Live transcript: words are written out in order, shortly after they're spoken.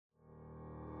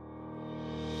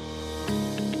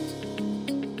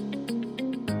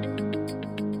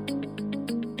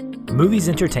Movies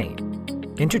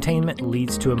entertain. Entertainment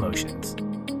leads to emotions.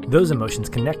 Those emotions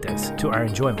connect us to our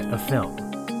enjoyment of film.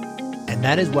 And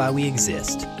that is why we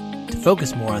exist, to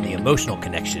focus more on the emotional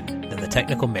connection than the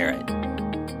technical merit.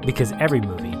 Because every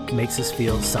movie makes us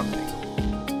feel something.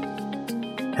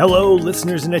 Hello,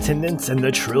 listeners in attendance and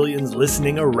the trillions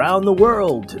listening around the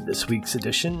world to this week's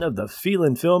edition of the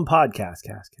Feelin' Film Podcast.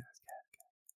 I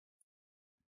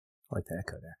like the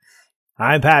echo there.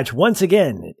 I'm Patch, once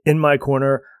again in my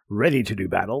corner, ready to do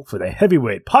battle for the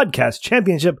heavyweight podcast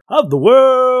championship of the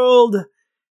world,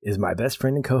 is my best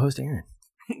friend and co-host Aaron.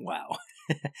 Wow.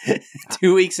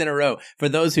 2 weeks in a row. For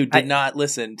those who did not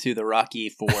listen to the Rocky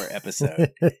IV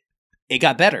episode, it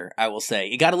got better, I will say.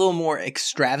 It got a little more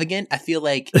extravagant. I feel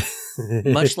like,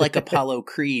 much like Apollo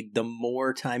Creed, the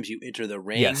more times you enter the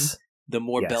ring, the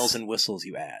more bells and whistles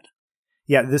you add.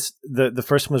 Yeah, the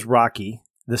first one was Rocky.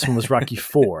 This one was Rocky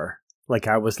IV. Like,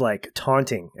 I was like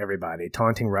taunting everybody,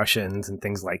 taunting Russians and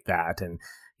things like that. And,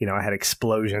 you know, I had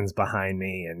explosions behind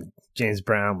me, and James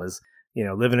Brown was, you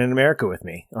know, living in America with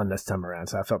me on this time around.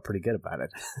 So I felt pretty good about it.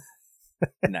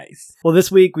 Nice. Well,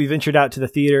 this week we ventured out to the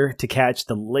theater to catch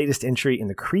the latest entry in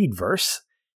the Creedverse,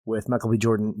 with Michael B.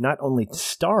 Jordan not only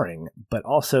starring, but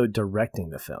also directing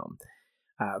the film.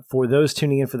 For those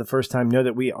tuning in for the first time, know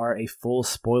that we are a full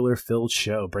spoiler-filled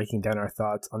show breaking down our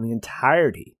thoughts on the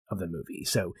entirety of the movie.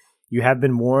 So you have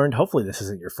been warned. Hopefully this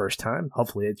isn't your first time.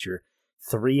 Hopefully it's your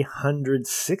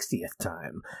 360th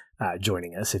time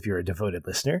joining us if you're a devoted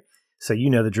listener. So you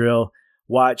know the drill.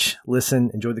 Watch,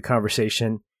 listen, enjoy the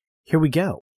conversation. Here we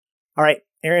go. All right,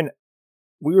 Aaron,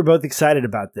 we were both excited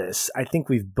about this. I think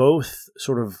we've both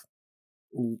sort of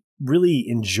really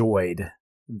enjoyed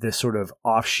this sort of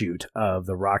offshoot of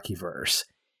the Rockyverse.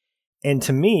 And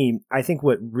to me, I think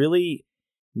what really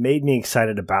made me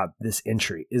excited about this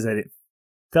entry is that it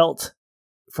felt,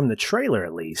 from the trailer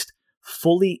at least,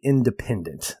 fully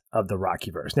independent of the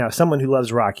Rockyverse. Now, as someone who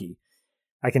loves Rocky,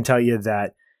 I can tell you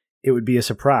that it would be a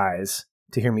surprise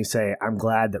to hear me say, I'm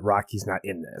glad that Rocky's not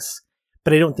in this.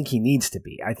 But I don't think he needs to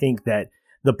be. I think that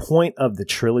the point of the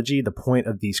trilogy, the point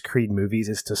of these Creed movies,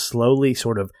 is to slowly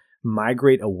sort of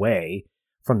migrate away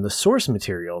from the source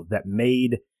material that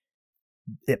made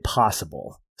it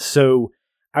possible. So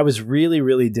I was really,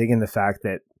 really digging the fact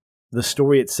that the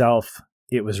story itself,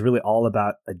 it was really all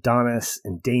about Adonis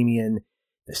and Damien,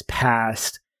 this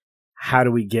past. How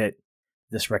do we get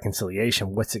this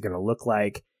reconciliation? What's it going to look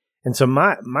like? And so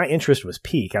my interest was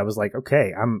peak. I was like,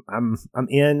 okay, I'm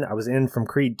in. I was in from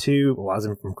Creed 2. Well, I was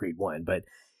in from Creed 1, but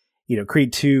you know,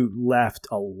 Creed 2 left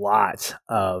a lot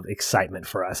of excitement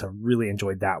for us. I really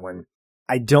enjoyed that one.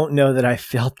 I don't know that I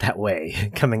felt that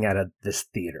way coming out of this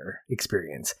theater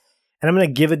experience. And I'm going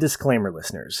to give a disclaimer,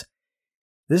 listeners.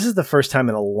 This is the first time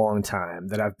in a long time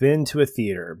that I've been to a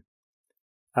theater,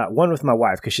 one with my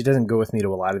wife, because she doesn't go with me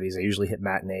to a lot of these. I usually hit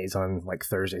matinees on like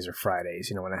Thursdays or Fridays,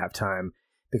 you know, when I have time,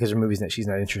 because they're movies that she's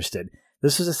not interested.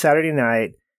 This was a Saturday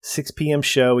night, 6 p.m.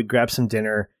 show. We'd grab some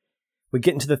dinner. We'd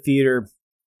get into the theater,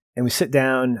 and we sit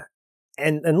down,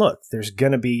 and look, there's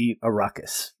going to be a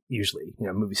ruckus, usually. You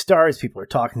know, movie stars, people are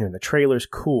talking during the trailers,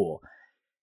 cool.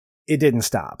 It didn't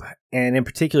stop. And in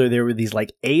particular, there were these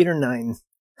like 8 or 9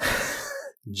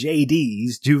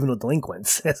 JDs, juvenile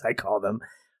delinquents, as I call them,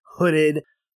 hooded,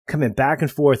 coming back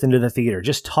and forth into the theater,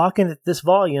 just talking at this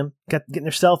volume, getting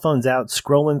their cell phones out,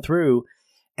 scrolling through.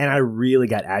 And I really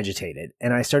got agitated.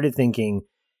 And I started thinking,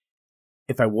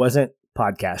 if I wasn't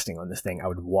podcasting on this thing, I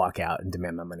would walk out and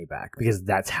demand my money back, because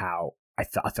that's how I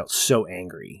felt so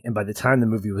angry. And by the time the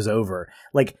movie was over,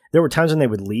 like, there were times when they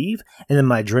would leave, and then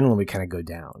my adrenaline would kind of go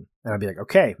down. And I'd be like,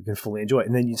 okay, we can fully enjoy it.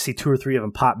 And then you'd see 2 or 3 of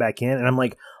them pop back in. And I'm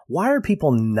like, why are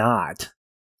people not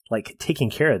like taking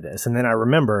care of this? And then I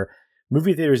remember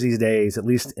movie theaters these days, at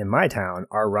least in my town,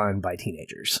 are run by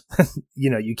teenagers.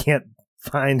 You know, you can't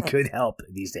find good help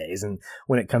these days. And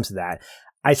when it comes to that,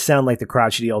 I sound like the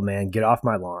crotchety old man. Get off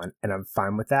my lawn, and I'm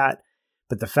fine with that.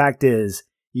 But the fact is,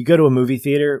 you go to a movie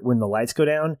theater when the lights go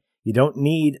down, you don't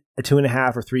need a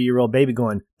 2.5 or 3-year-old baby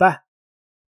going, bah,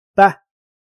 bah,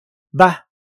 bah,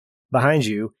 behind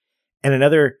you, and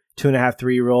another 2.5,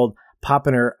 3-year-old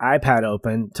popping her iPad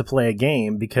open to play a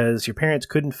game because your parents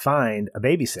couldn't find a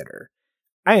babysitter.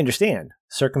 I understand.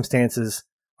 Circumstances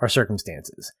are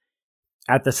circumstances.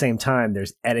 At the same time,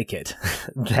 there's etiquette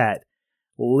that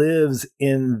lives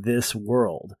in this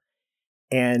world.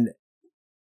 And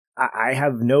I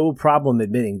have no problem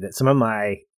admitting that some of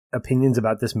my opinions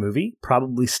about this movie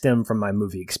probably stem from my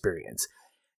movie experience.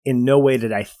 In no way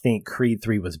did I think Creed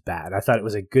 3 was bad. I thought it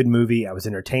was a good movie. I was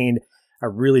entertained. I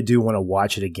really do want to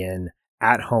watch it again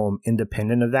at home,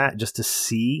 independent of that, just to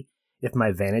see if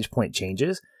my vantage point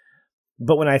changes.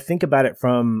 But when I think about it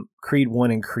from Creed 1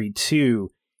 and Creed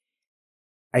 2,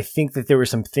 I think that there were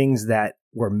some things that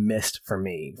were missed for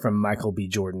me from Michael B.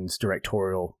 Jordan's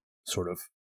directorial sort of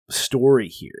story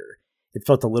here. It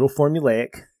felt a little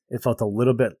formulaic. It felt a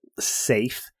little bit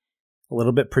safe, a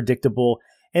little bit predictable.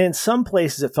 And in some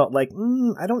places it felt like,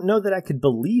 I don't know that I could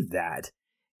believe that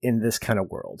in this kind of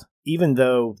world. Even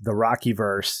though the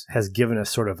Rockyverse has given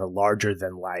us sort of a larger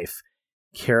than life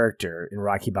character in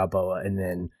Rocky Balboa, and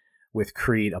then with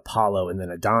Creed, Apollo, and then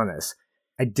Adonis,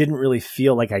 I didn't really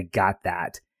feel like I got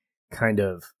that kind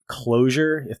of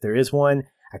closure, if there is one.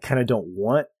 I kind of don't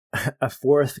want a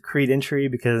fourth Creed entry,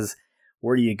 because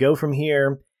where do you go from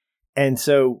here? And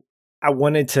so I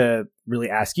wanted to really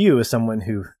ask you, as someone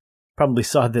who probably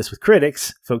saw this with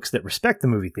critics, folks that respect the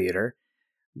movie theater,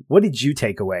 what did you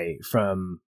take away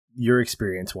from your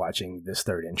experience watching this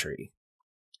third entry?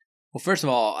 Well, first of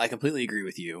all, I completely agree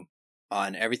with you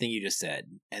on everything you just said,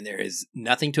 and there is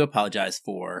nothing to apologize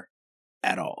for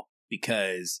at all,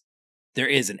 because there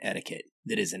is an etiquette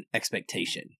that is an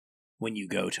expectation when you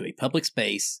go to a public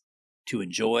space to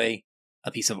enjoy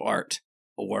a piece of art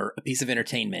or a piece of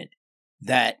entertainment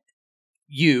that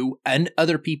you and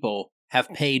other people have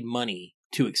paid money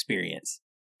to experience.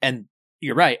 And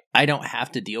you're right, I don't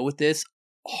have to deal with this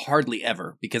hardly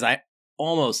ever, because I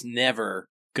almost never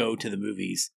go to the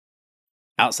movies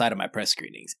outside of my press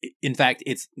screenings. In fact,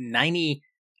 it's 95%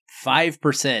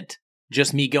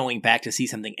 just me going back to see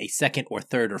something a second or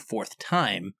third or fourth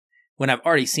time when I've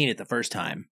already seen it the first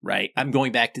time, right? I'm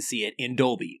going back to see it in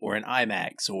Dolby or in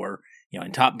IMAX, or,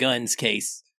 in Top Gun's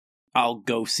case, I'll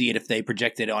go see it if they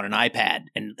project it on an iPad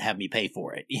and have me pay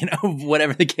for it,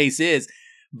 whatever the case is.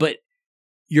 But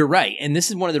you're right. And this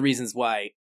is one of the reasons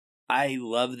why I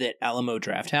love that Alamo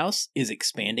Drafthouse is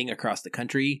expanding across the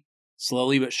country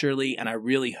slowly but surely. And I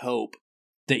really hope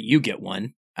that you get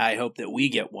one. I hope that we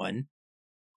get one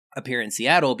up here in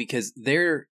Seattle, because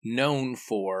they're known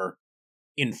for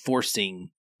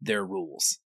enforcing their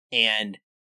rules. And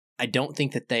I don't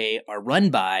think that they are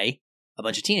run by a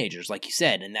bunch of teenagers, like you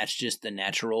said. And that's just the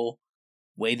natural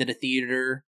way that a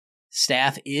theater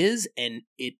staff is. And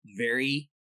it very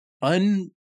untypically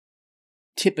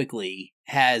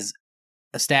has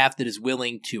a staff that is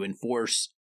willing to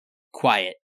enforce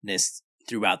quietness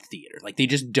throughout the theater. Like, they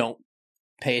just don't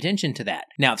pay attention to that.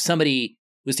 Now, if somebody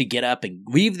was to get up and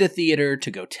leave the theater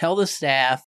to go tell the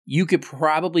staff, you could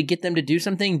probably get them to do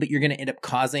something, but you're going to end up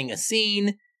causing a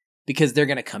scene, because they're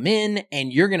going to come in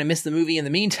and you're going to miss the movie in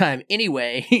the meantime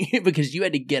anyway, because you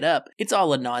had to get up. It's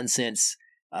all a nonsense,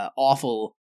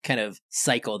 awful kind of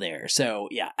cycle there. So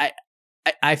yeah,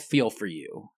 I feel for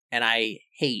you. And I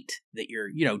hate that your,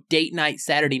 date night,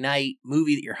 Saturday night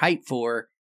movie that you're hyped for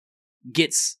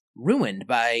gets ruined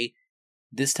by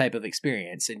this type of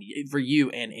experience, and for you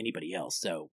and anybody else.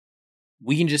 So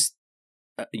we can just,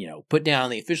 put down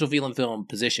the official Feelin' Film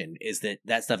position is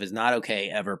that stuff is not okay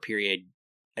ever, period, !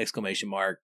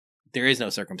 There is no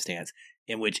circumstance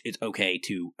in which it's okay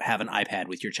to have an iPad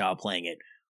with your child playing it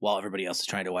while everybody else is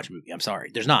trying to watch a movie. I'm sorry.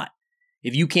 There's not.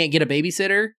 If you can't get a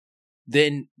babysitter,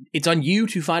 then it's on you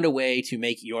to find a way to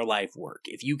make your life work.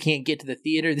 If you can't get to the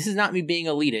theater, this is not me being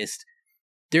elitist.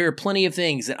 There are plenty of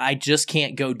things that I just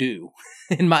can't go do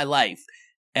in my life.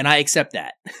 And I accept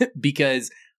that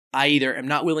because I either am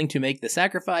not willing to make the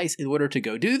sacrifice in order to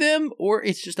go do them, or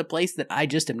it's just a place that I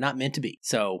just am not meant to be.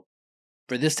 So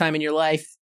for this time in your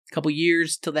life, a couple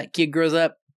years till that kid grows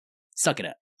up, suck it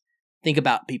up. Think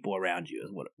about people around you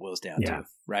is what it boils down to,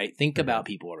 right? Think about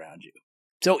people around you.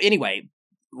 So anyway,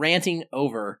 ranting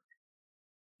over,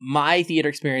 my theater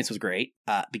experience was great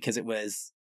because it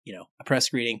was, a press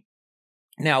screening.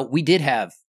 Now, we do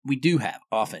have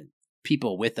often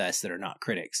people with us that are not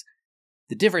critics.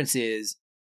 The difference is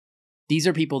these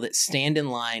are people that stand in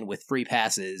line with free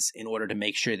passes in order to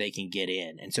make sure they can get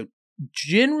in. And so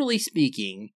generally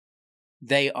speaking,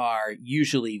 they are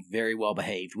usually very well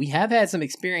behaved. We have had some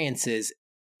experiences,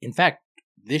 in fact,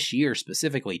 this year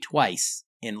specifically twice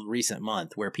in recent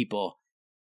month, where people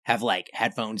have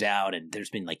headphones out and there's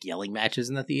been yelling matches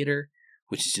in the theater,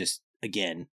 which is just,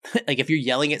 again, if you're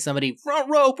yelling at somebody,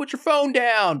 front row, put your phone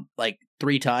down,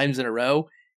 3 times in a row,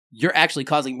 you're actually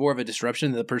causing more of a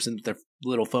disruption than the person with their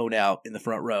little phone out in the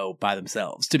front row by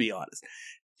themselves, to be honest.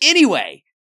 Anyway,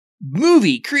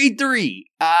 movie Creed 3.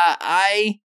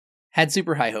 I had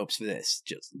super high hopes for this,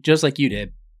 just like you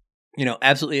did.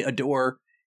 Absolutely adore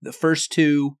the first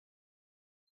two.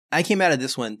 I came out of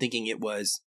this one thinking it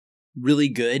was really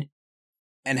good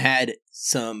and had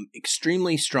some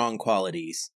extremely strong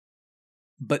qualities,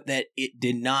 but that it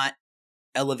did not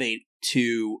elevate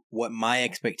to what my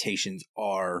expectations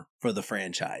are for the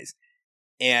franchise.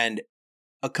 And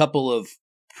a couple of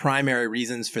primary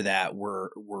reasons for that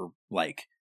were like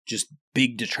just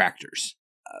big detractors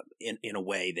in a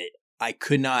way that I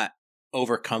could not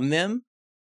overcome them.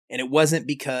 And it wasn't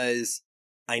because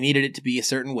I needed it to be a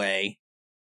certain way.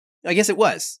 I guess it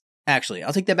was, actually.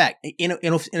 I'll take that back. In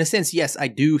a sense, yes, I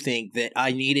do think that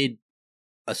I needed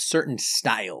a certain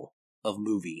style of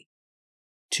movie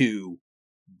to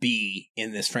be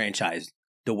in this franchise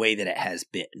the way that it has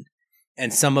been.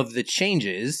 And some of the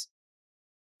changes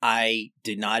I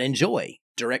did not enjoy,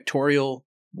 directorial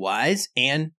wise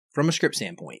and from a script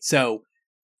standpoint. So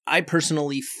I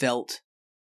personally felt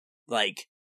like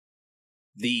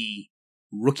the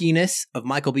rookiness of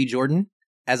Michael B. Jordan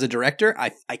as a director,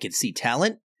 I could see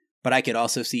talent, but I could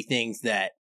also see things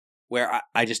that where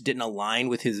I just didn't align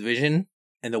with his vision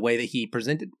and the way that he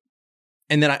presented.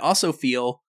 And then I also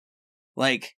feel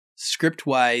like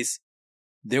script-wise,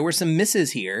 there were some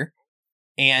misses here,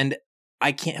 and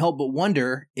I can't help but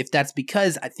wonder if that's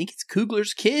because I think it's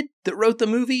Coogler's kid that wrote the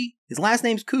movie. His last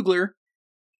name's Coogler.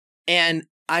 And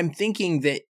I'm thinking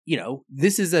that, you know,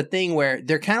 this is a thing where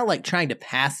they're kind of like trying to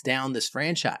pass down this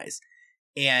franchise.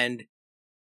 And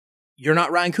you're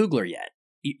not Ryan Coogler yet.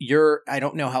 I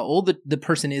don't know how old the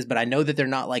person is, but I know that they're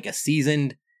not like a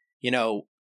seasoned, you know,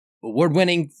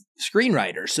 award-winning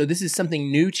screenwriter. So this is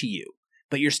something new to you.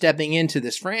 But you're stepping into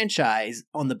this franchise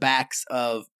on the backs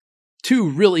of two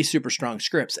really super strong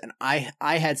scripts. And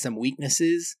I had some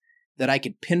weaknesses that I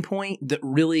could pinpoint that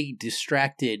really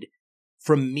distracted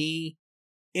from me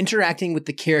interacting with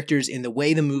the characters in the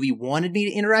way the movie wanted me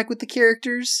to interact with the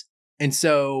characters. And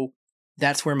so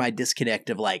that's where my disconnect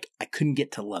of like, I couldn't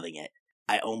get to loving it.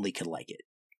 I only could like it.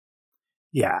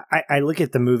 Yeah, I look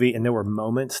at the movie and there were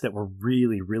moments that were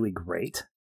really, really great.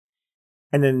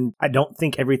 And then I don't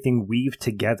think everything weaved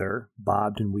together,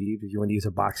 bobbed and weaved, if you want to use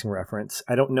a boxing reference.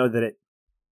 I don't know that it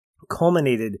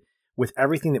culminated with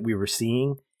everything that we were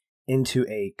seeing into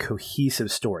a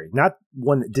cohesive story. Not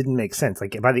one that didn't make sense.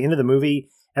 Like by the end of the movie,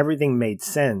 everything made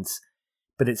sense,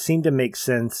 but it seemed to make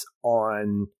sense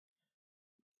on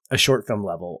a short film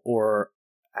level or,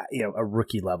 you know, a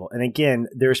rookie level. And again,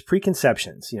 there's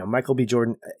preconceptions. You know, Michael B.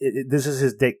 Jordan, this is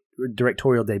his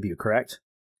directorial debut, correct?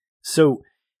 So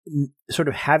sort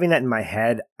of having that in my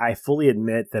head, I fully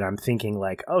admit that I'm thinking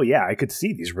like, oh yeah, I could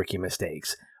see these rookie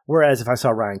mistakes. Whereas if I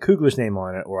saw Ryan Coogler's name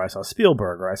on it, or I saw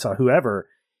Spielberg, or I saw whoever,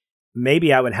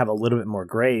 maybe I would have a little bit more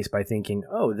grace by thinking,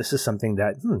 oh, this is something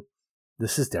that,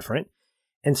 this is different.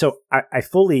 And so I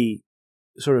fully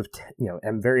sort of, you know,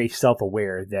 am very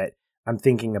self-aware that I'm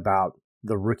thinking about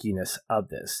the rookiness of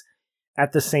this.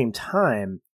 At the same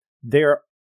time, they're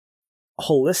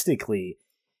holistically,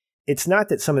 it's not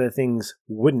that some of the things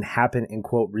wouldn't happen in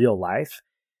quote real life,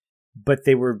 but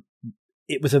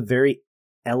it was a very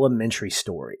elementary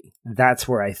story. That's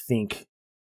where I think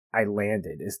I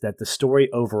landed, is that the story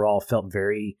overall felt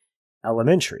very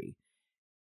elementary,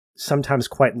 sometimes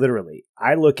quite literally.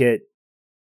 I look at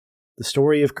the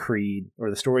story of Creed or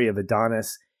the story of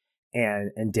Adonis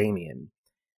and Damien,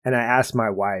 and I asked my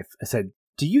wife, I said,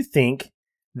 do you think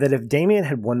that if Damien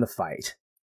had won the fight,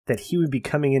 that he would be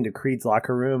coming into Creed's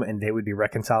locker room and they would be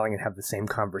reconciling and have the same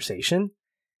conversation?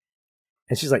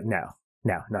 And she's like, no,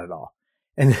 not at all.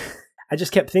 And I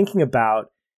just kept thinking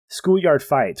about schoolyard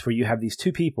fights where you have these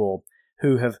two people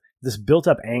who have this built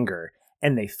up anger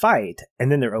and they fight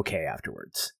and then they're okay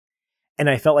afterwards. And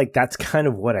I felt like that's kind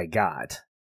of what I got,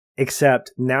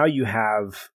 except now you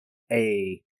have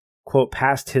a quote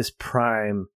past his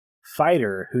prime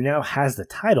fighter who now has the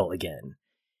title again.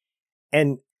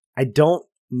 And I don't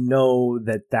know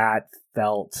that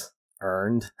felt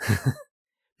earned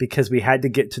because we had to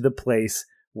get to the place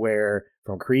where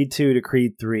from Creed 2 to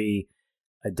Creed 3,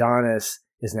 Adonis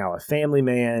is now a family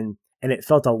man, and it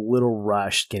felt a little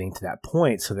rushed getting to that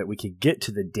point so that we could get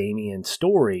to the Damien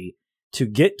story to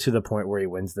get to the point where he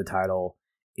wins the title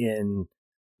in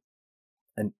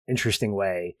an interesting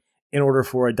way in order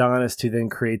for Adonis to then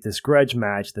create this grudge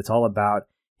match that's all about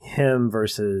him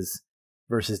versus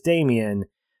Damien,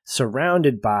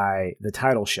 surrounded by the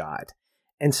title shot.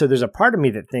 And so there's a part of me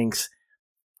that thinks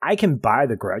I can buy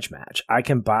the grudge match. I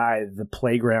can buy the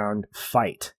playground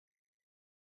fight.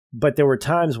 But there were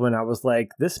times when I was like,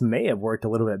 this may have worked a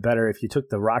little bit better if you took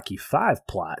the Rocky V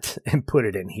plot and put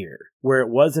it in here, where it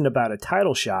wasn't about a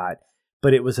title shot,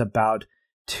 but it was about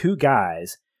two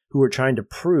guys who were trying to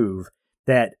prove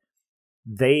that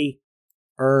they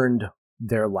earned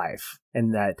their life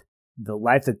and that the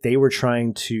life that they were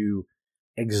trying to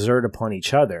exert upon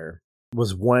each other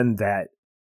was one that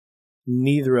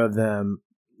neither of them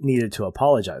needed to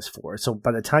apologize for. So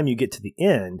by the time you get to the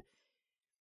end,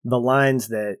 the lines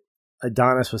that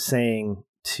Adonis was saying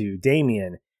to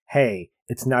Damien, hey,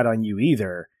 it's not on you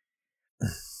either.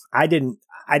 I didn't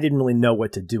really know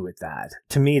what to do with that.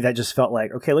 To me, that just felt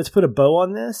like, okay, let's put a bow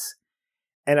on this.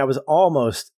 And I was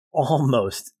almost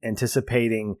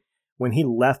anticipating when he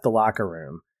left the locker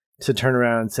room to turn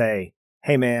around and say,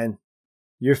 hey man,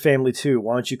 your family too.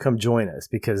 Why don't you come join us?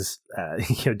 Because,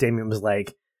 Damian was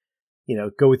like,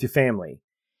 go with your family.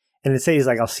 And it says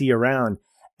like, I'll see you around.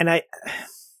 And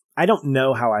I don't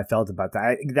know how I felt about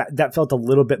that. That felt a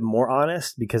little bit more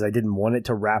honest because I didn't want it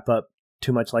to wrap up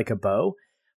too much like a bow.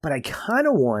 But I kind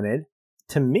of wanted,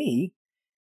 to me,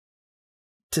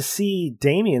 to see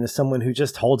Damian as someone who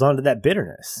just holds on to that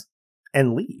bitterness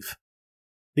and leave.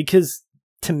 Because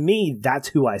to me, that's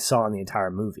who I saw in the entire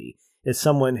movie, is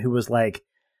someone who was like,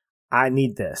 I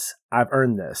need this. I've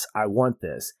earned this. I want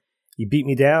this. You beat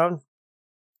me down.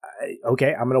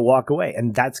 Okay, I'm going to walk away.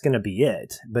 And that's going to be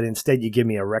it. But instead, you give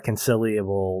me a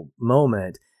reconciliable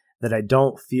moment that I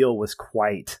don't feel was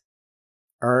quite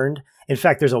earned. In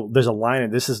fact, there's a line,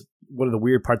 and this is one of the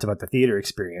weird parts about the theater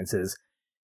experience, is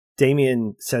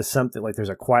Damian says something like, there's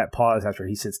a quiet pause after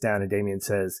he sits down, and Damian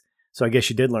says, so I guess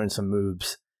you did learn some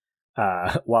moves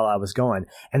while I was gone.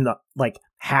 And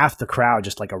half the crowd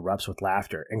just like erupts with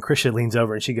laughter. And Krisha leans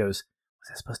over and she goes, was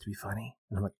that supposed to be funny?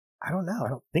 And I'm like, I don't know. I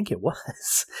don't think it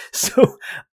was. So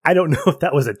I don't know if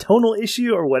that was a tonal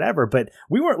issue or whatever, but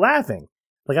we weren't laughing.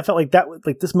 Like, I felt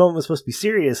like this moment was supposed to be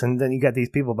serious. And then you got these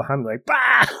people behind me like,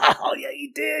 bah, oh yeah,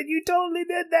 you did. You totally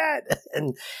did that.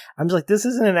 And I'm just like, this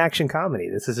isn't an action comedy.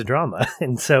 This is a drama.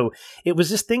 And so it was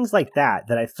just things like that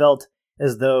I felt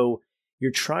as though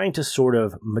you're trying to sort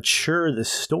of mature the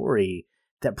story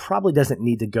that probably doesn't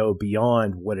need to go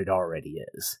beyond what it already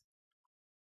is.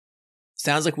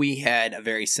 Sounds like we had a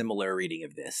very similar reading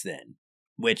of this then,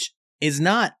 which is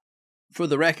not, for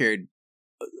the record,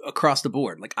 across the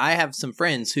board. Like, I have some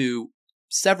friends who,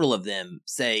 several of them,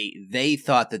 say they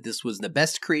thought that this was the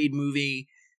best Creed movie.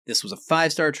 This was a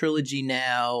 5-star trilogy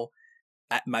now.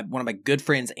 One of my good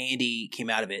friends, Andy, came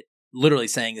out of it literally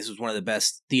saying this was one of the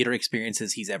best theater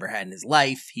experiences he's ever had in his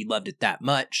life. He loved it that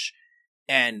much.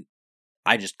 And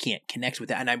I just can't connect with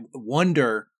that. And I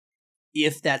wonder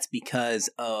if that's because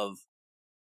of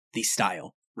the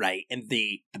style, right? And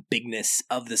the bigness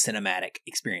of the cinematic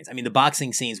experience. I mean, the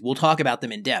boxing scenes, we'll talk about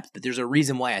them in depth, but there's a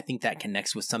reason why I think that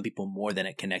connects with some people more than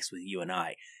it connects with you and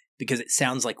I. Because it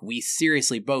sounds like we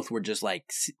seriously both were just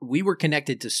like, we were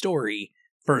connected to story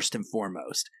first and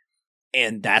foremost.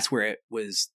 And that's where it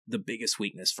was the biggest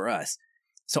weakness for us.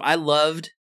 So I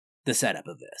loved the setup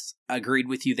of this. I agreed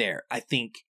with you there. I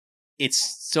think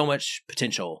it's so much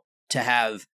potential to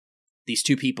have these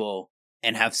two people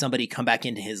and have somebody come back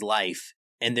into his life,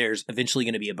 and there's eventually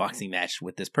going to be a boxing match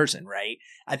with this person, right?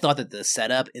 I thought that the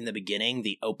setup in the beginning,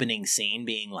 the opening scene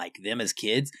being like them as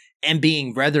kids and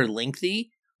being rather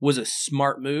lengthy, was a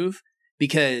smart move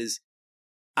because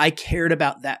I cared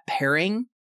about that pairing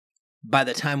by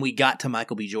the time we got to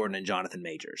Michael B. Jordan and Jonathan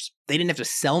Majors. They didn't have to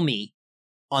sell me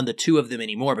on the two of them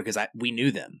anymore because we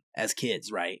knew them as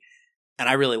kids, right? And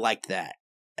I really liked that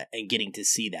and getting to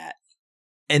see that.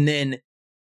 And then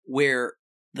where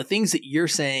the things that you're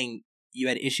saying you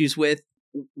had issues with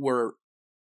were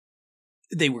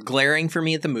glaring for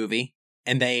me at the movie,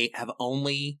 and they have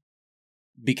only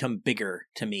become bigger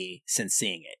to me since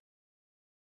seeing it.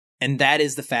 And that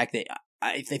is the fact that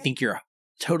I think you're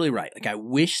totally right. Like, I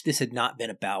wish this had not been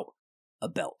about a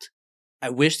belt. I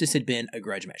wish this had been a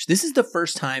grudge match. This is the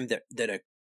first time that a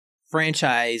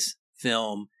franchise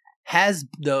film has,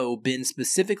 though, been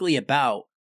specifically about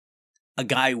a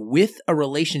guy with a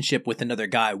relationship with another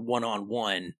guy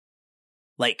one-on-one.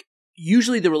 Like,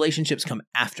 usually the relationships come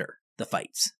after the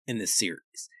fights in this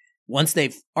series. Once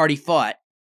they've already fought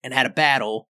and had a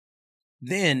battle,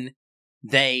 then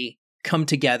they come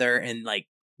together and like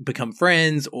become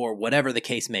friends or whatever the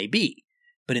case may be.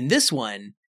 But in this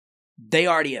one, they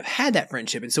already have had that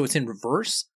friendship, and so it's in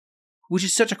reverse, which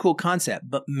is such a cool concept.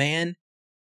 But man,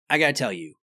 I gotta tell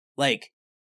you, like,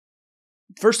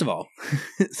 first of all,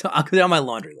 so I'll go down my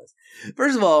laundry list.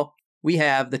 First of all, we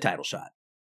have the title shot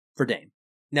for Dame.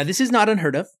 Now, this is not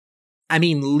unheard of. I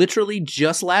mean, literally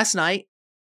just last night,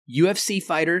 UFC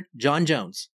fighter John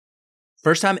Jones,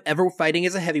 first time ever fighting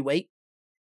as a heavyweight.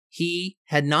 He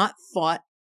had not fought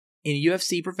in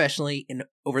UFC professionally in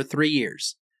over 3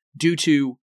 years due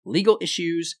to legal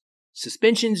issues,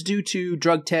 suspensions due to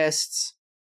drug tests,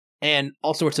 and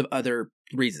all sorts of other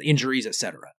reasons, injuries,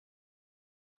 etc.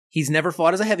 He's never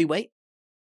fought as a heavyweight,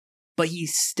 but he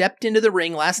stepped into the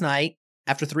ring last night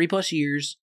after 3+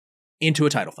 years into a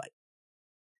title fight.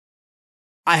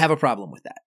 I have a problem with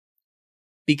that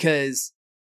because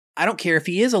I don't care if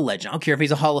he is a legend. I don't care if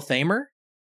he's a Hall of Famer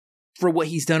for what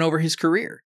he's done over his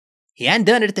career. He hadn't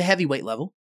done it at the heavyweight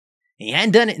level. He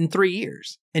hadn't done it in 3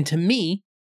 years. And to me,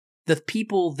 the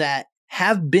people that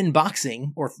have been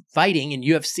boxing or fighting in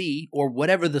UFC or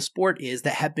whatever the sport is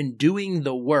that have been doing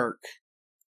the work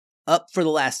up for the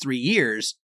last 3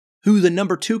 years, who the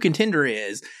number 2 contender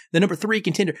is, the number 3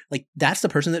 contender, like that's the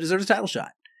person that deserves a title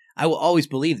shot. I will always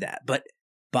believe that. But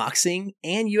boxing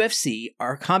and UFC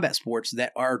are combat sports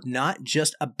that are not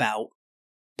just about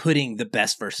putting the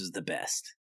best versus the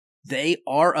best. They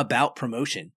are about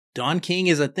promotion. Don King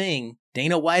is a thing.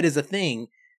 Dana White is a thing.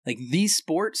 Like these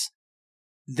sports,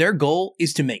 their goal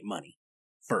is to make money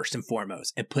first and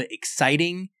foremost and put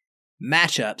exciting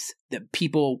matchups that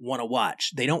people want to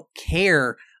watch. They don't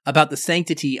care about the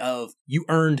sanctity of you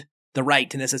earned the right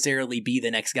to necessarily be the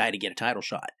next guy to get a title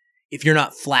shot. If you're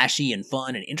not flashy and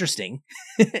fun and interesting,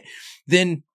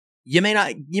 then you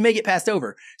may get passed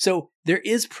over. So there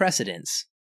is precedence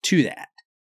to that.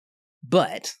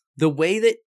 But the way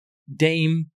that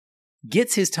Dame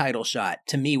gets his title shot,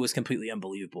 to me, was completely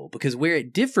unbelievable. Because where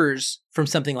it differs from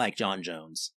something like Jon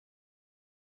Jones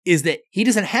is that he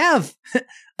doesn't have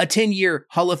a 10-year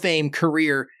Hall of Fame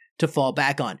career to fall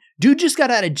back on. Dude just got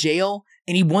out of jail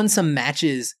and he won some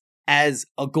matches as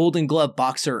a Golden Glove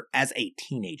boxer as a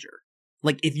teenager.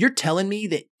 Like, if you're telling me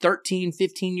that 13,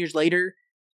 15 years later,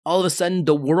 all of a sudden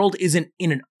the world isn't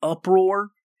in an uproar,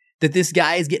 that this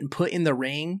guy is getting put in the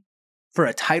ring for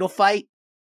a title fight,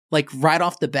 like right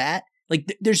off the bat,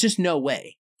 like there's just no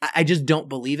way. I just don't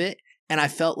believe it. And I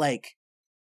felt like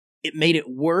it made it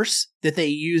worse that they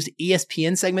used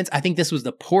ESPN segments. I think this was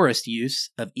the poorest use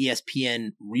of ESPN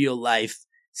real life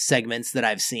segments that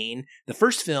I've seen. The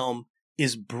first film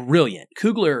is brilliant.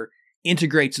 Coogler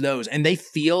integrates those and they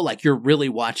feel like you're really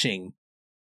watching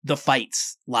the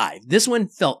fights live. This one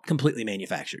felt completely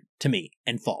manufactured to me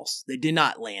and false. They did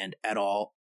not land at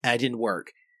all. And it didn't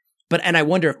work. And I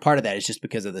wonder if part of that is just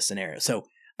because of the scenario. So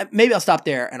maybe I'll stop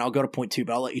there and I'll go to point 2,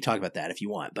 but I'll let you talk about that if you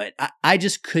want. But I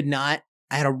just could not.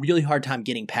 I had a really hard time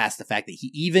getting past the fact that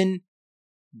he even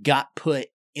got put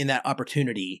in that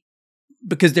opportunity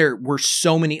because there were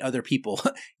so many other people.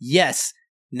 Yes,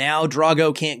 now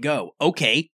Drago can't go.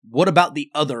 Okay, what about the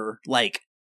other, like,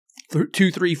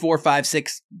 2, 3, 4, 5,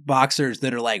 6 boxers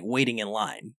that are, like, waiting in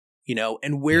line? You know,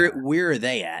 and where are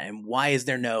they at? And why is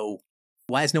no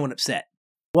one upset?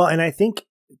 Well, and I think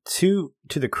to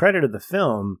the credit of the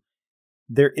film,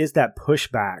 there is that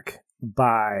pushback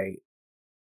by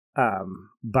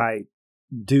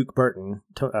Duke Burton,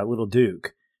 Little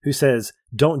Duke, who says,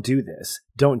 don't do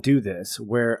this,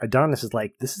 where Adonis is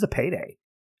like, this is a payday.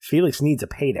 Felix needs a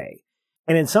payday.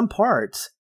 And in some parts,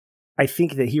 I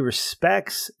think that he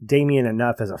respects Damian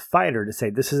enough as a fighter to say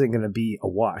this isn't going to be a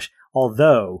wash.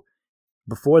 Although,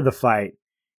 before the fight,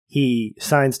 he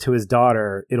signs to his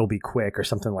daughter, it'll be quick or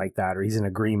something like that, or he's in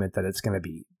agreement that it's going to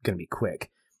be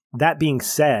quick. That being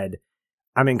said,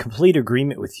 I'm in complete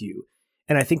agreement with you.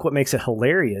 And I think what makes it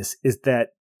hilarious is that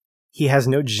he has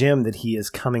no gym that he is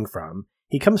coming from.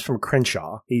 He comes from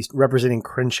Crenshaw. He's representing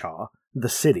Crenshaw, the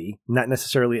city, not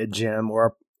necessarily a gym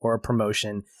or a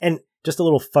promotion. And just a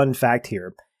little fun fact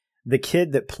here. The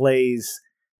kid that plays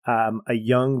a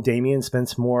young Damian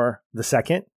Spence-Moore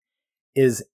II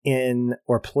is in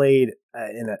or played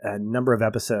in a number of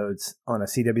episodes on a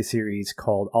CW series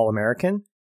called All American,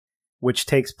 which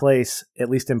takes place, at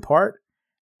least in part,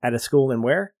 at a school in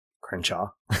where? Crenshaw.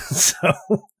 So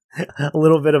a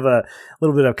little bit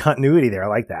of continuity there. I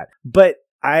like that. But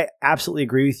I absolutely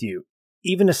agree with you.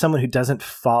 Even as someone who doesn't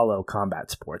follow combat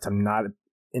sports, I'm not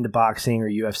into boxing or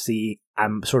UFC.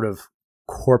 I'm sort of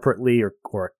corporately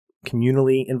or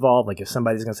communally involved. Like if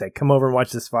somebody's going to say, come over and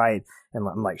watch this fight, and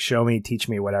I'm like, show me, teach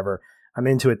me, whatever, I'm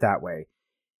into it that way.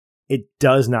 It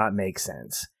does not make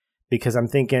sense because I'm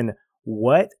thinking,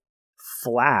 what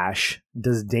flash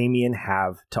does Damian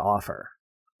have to offer?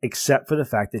 Except for the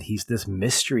fact that he's this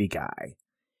mystery guy.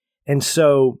 And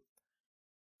so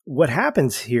what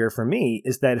happens here for me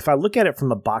is that if I look at it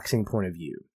from a boxing point of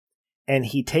view, and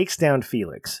he takes down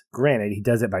Felix, granted, he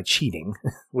does it by cheating,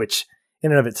 which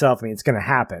in and of itself, I mean, it's going to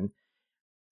happen.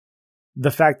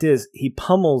 The fact is, he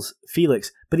pummels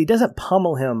Felix, but he doesn't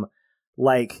pummel him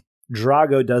like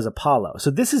Drago does Apollo.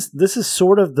 So this is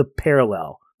sort of the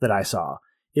parallel that I saw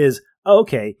is,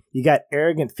 okay, you got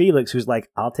arrogant Felix who's like,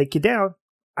 I'll take you down.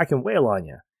 I can wail on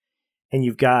you. And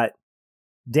you've got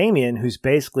Damian, who's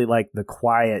basically like the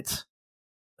quiet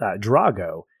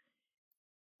Drago.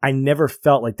 I never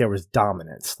felt like there was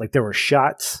dominance. Like there were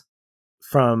shots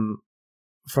from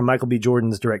Michael B.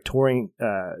 Jordan's directing,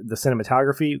 the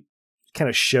cinematography kind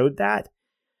of showed that,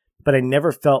 but I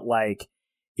never felt like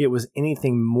it was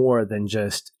anything more than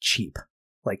just cheap,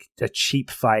 like a cheap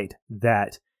fight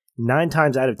that 9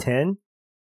 times out of 10,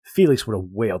 Felix would have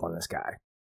wailed on this guy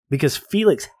because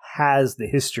Felix has the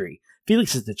history.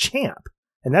 Felix is the champ,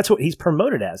 and that's what he's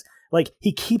promoted as. Like,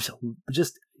 he keeps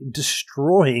just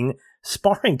destroying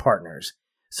sparring partners.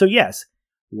 So yes,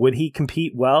 would he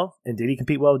compete well? And did he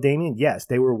compete well with Damian? Yes,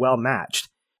 they were well matched.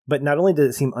 But not only did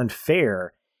it seem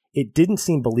unfair, it didn't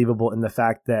seem believable in the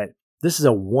fact that this is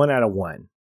a 1 out of 1.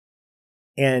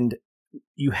 And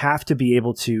you have to be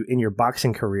able to, in your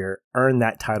boxing career, earn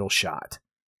that title shot.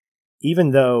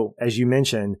 Even though, as you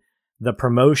mentioned, the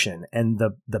promotion and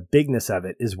the bigness of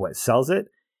it is what sells it,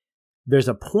 there's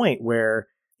a point where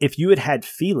if you had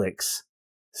Felix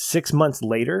 6 months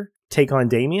later take on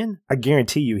Damian, I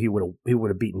guarantee you he would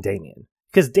have beaten Damian.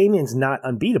 Because Damian's not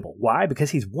unbeatable. Why?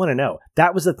 Because he's 1-0.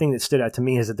 That was the thing that stood out to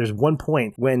me, is that there's one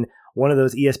point when one of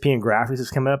those ESPN graphics is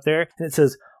coming up there and it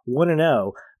says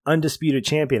 1-0, undisputed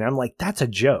champion. I'm like, that's a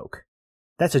joke.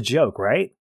 That's a joke,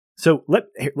 right? So let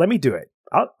me do it.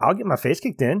 I'll get my face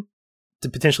kicked in to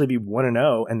potentially be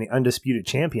 1-0 and the undisputed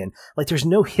champion. Like, there's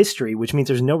no history, which means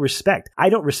there's no respect. I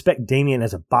don't respect Damian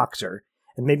as a boxer,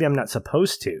 and maybe I'm not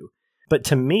supposed to. But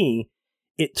to me,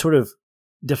 it sort of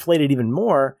deflated even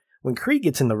more when Creed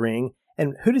gets in the ring.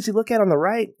 And who does he look at on the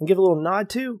right and give a little nod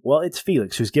to? Well, it's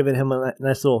Felix, who's giving him a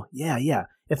nice little, yeah.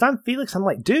 If I'm Felix, I'm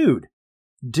like, dude,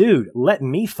 let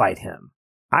me fight him.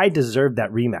 I deserve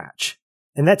that rematch.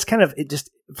 And that's kind of, it just,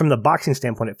 from the boxing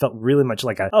standpoint, it felt really much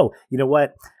like you know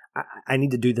what? I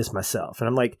need to do this myself. And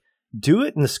I'm like, do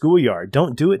it in the schoolyard.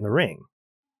 Don't do it in the ring.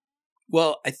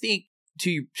 Well, I think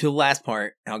to the last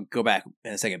part, I'll go back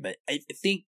in a second, but I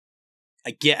think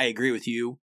I agree with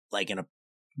you. Like, in a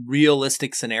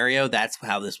realistic scenario, that's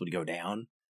how this would go down.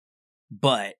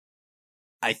 But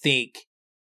I think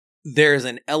there's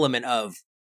an element of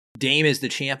Dame is the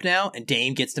champ now, and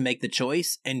Dame gets to make the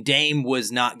choice, and Dame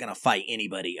was not going to fight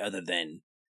anybody other than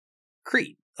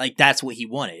Creed. Like, that's what he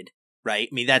wanted, right?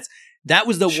 I mean, that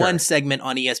was the one segment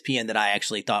on ESPN that I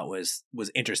actually thought was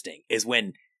interesting, is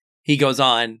when he goes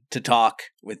on to talk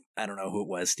with, I don't know who it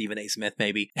was, Stephen A. Smith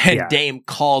maybe, and Dame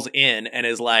calls in and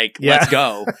is like, let's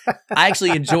go. I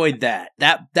actually enjoyed that.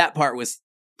 That part was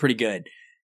pretty good.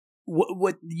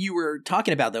 What you were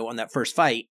talking about, though, on that first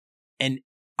fight, and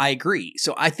I agree.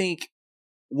 So I think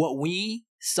what we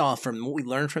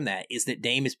learned from that is that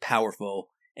Dame is powerful,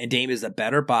 and Dame is a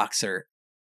better boxer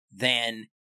than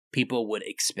people would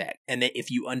expect. And that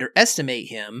if you underestimate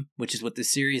him, which is what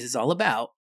this series is all about,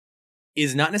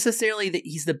 is not necessarily that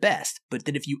he's the best, but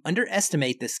that if you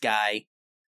underestimate this guy,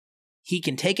 he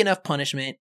can take enough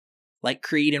punishment, like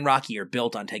Creed and Rocky are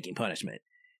built on taking punishment.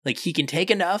 Like, he can take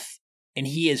enough, and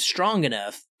he is strong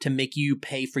enough to make you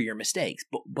pay for your mistakes.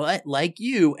 But like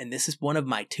you, and this is one of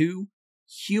my 2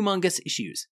 humongous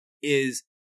issues, is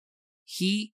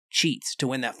he cheats to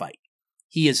win that fight.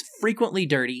 He is frequently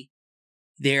dirty.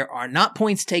 There are not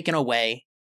points taken away.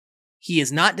 He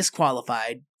is not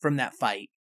disqualified from that fight,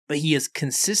 but he is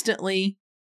consistently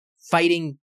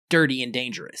fighting dirty and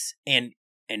dangerous and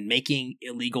making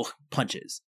illegal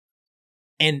punches.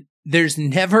 And there's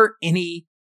never any,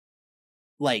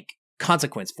 like,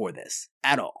 consequence for this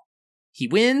at all. He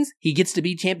wins. He gets to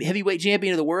be heavyweight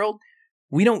champion of the world.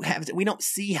 We don't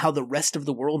see how the rest of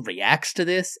the world reacts to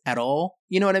this at all.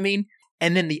 You know what I mean?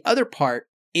 And then the other part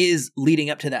is leading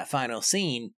up to that final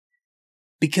scene,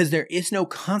 because there is no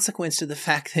consequence to the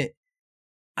fact that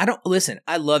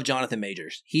I love Jonathan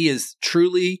Majors. He is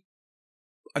truly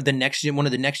one of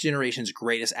the next generation's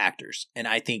greatest actors. And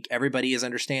I think everybody is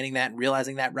understanding that and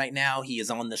realizing that right now. He is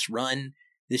on this run.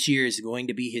 This year is going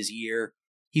to be his year.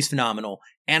 He's phenomenal.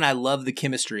 And I love the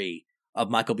chemistry of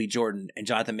Michael B. Jordan and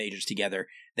Jonathan Majors together.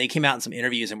 They came out in some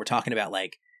interviews and were talking about,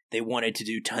 like, they wanted to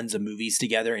do tons of movies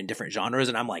together in different genres.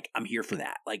 And I'm like, I'm here for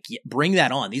that. Like, bring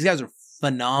that on. These guys are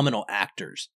phenomenal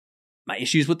actors. My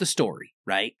issues with the story,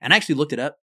 right? And I actually looked it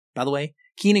up, by the way.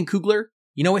 Keenan Coogler,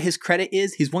 you know what his credit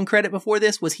is? His one credit before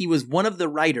this was he was one of the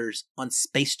writers on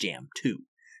Space Jam 2.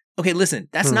 Okay, listen,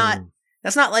 that's not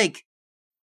like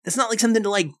something to,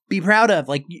 like, be proud of.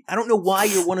 Like, I don't know why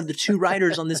you're one of the 2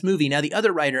 writers on this movie. Now, the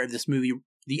other writer of this movie,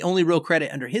 the only real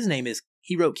credit under his name is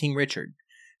he wrote King Richard.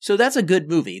 So that's a good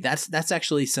movie. That's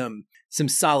actually some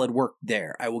solid work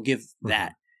there. I will give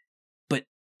that. But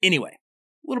anyway,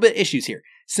 a little bit of issues here.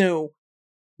 So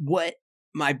what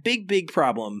my big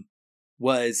problem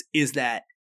is that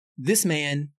this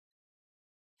man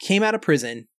came out of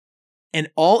prison,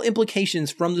 and all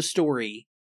implications from the story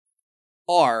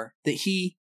are that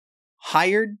he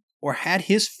hired or had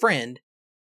his friend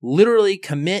literally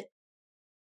commit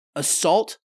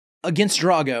assault against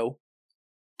Drago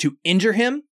to injure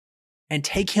him and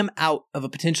take him out of a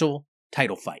potential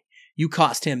title fight. You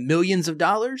cost him millions of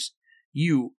dollars.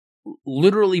 You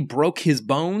literally broke his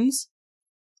bones,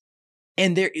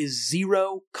 and there is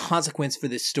zero consequence for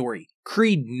this story.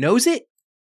 Creed knows it,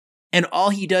 and all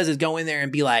he does is go in there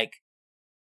and be like,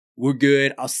 we're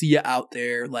good. I'll see you out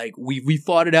there. Like, we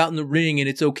fought it out in the ring and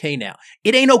it's okay now.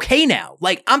 It ain't okay now.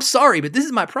 Like, I'm sorry, but this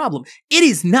is my problem. It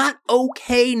is not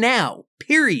okay now,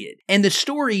 period. And the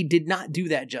story did not do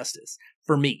that justice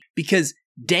for me, because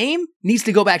Dame needs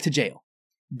to go back to jail.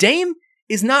 Dame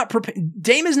is not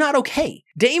okay.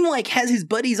 Dame, like, has his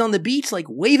buddies on the beach, like,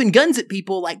 waving guns at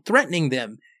people, like, threatening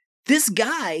them. This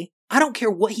guy, I don't care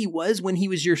what he was when he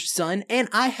was your son, and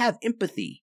I have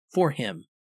empathy for him.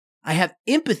 I have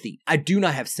empathy. I do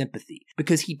not have sympathy,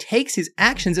 because he takes his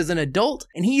actions as an adult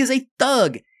and he is a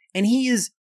thug, and he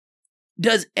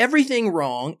does everything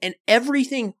wrong and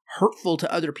everything hurtful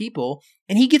to other people.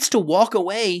 And he gets to walk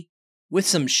away with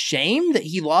some shame that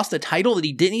he lost a title that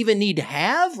he didn't even need to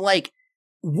have. Like,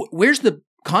 where's the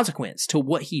consequence to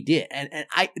what he did? And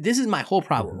this is my whole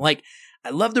problem. Like, I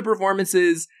love the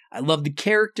performances. I love the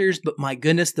characters, but my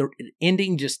goodness, the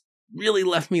ending just really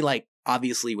left me, like,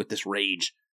 obviously with this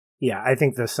rage. Yeah, I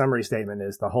think the summary statement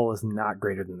is the whole is not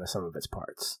greater than the sum of its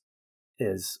parts.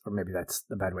 Or maybe that's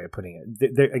a bad way of putting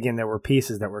it. Again, there were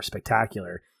pieces that were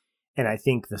spectacular, and I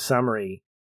think the summary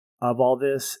of all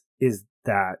this is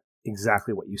that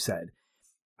exactly what you said.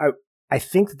 I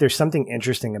think that there's something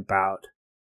interesting about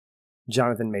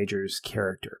Jonathan Majors'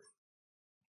 character,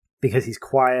 because he's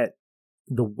quiet.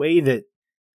 The way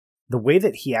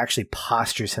that he actually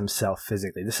postures himself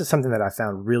physically. This is something that I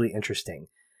found really interesting.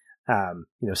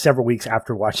 Several weeks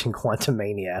after watching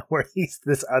Quantumania, where he's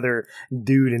this other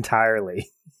dude entirely.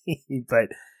 But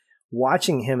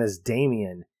watching him as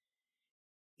Damien,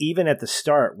 even at the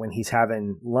start when he's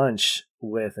having lunch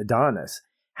with Adonis,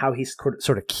 how he's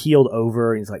sort of keeled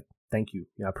over, and he's like, thank you.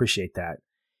 I appreciate that.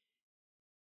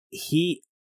 He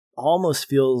almost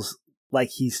feels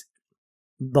like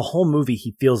the whole movie,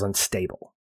 he feels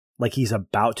unstable, like he's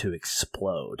about to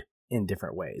explode in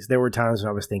different ways. There were times when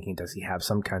I was thinking, does he have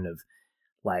some kind of,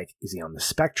 like, is he on the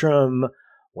spectrum?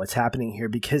 What's happening here?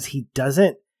 Because he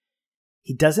doesn't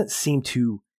seem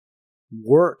to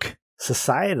work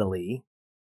societally,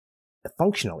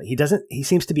 functionally. He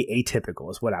seems to be atypical,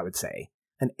 is what I would say.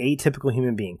 An atypical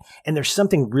human being. And there's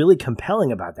something really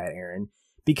compelling about that, Aaron,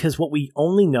 because what we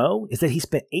only know is that he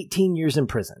spent 18 years in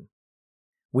prison.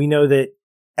 We know that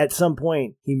at some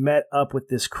point he met up with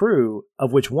this crew,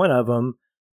 of which one of them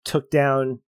took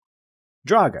down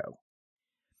Drago.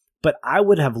 But I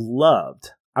would have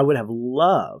loved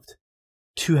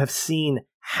to have seen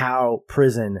how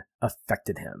prison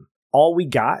affected him. All we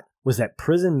got was that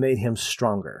prison made him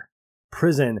stronger.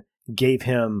 Prison gave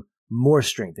him more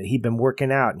strength, that he'd been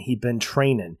working out and he'd been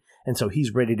training, and so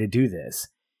he's ready to do this.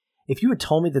 If you had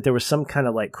told me that there was some kind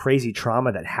of, like, crazy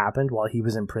trauma that happened while he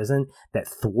was in prison that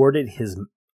thwarted his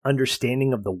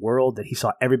understanding of the world, that he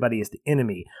saw everybody as the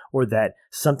enemy, or that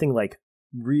something like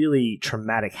really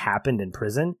traumatic happened in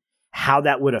prison, how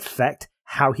that would affect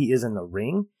how he is in the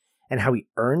ring and how he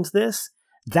earns this,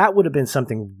 that would have been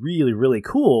something really, really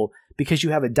cool, because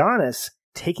you have Adonis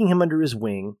taking him under his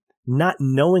wing, not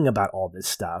knowing about all this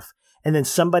stuff, and then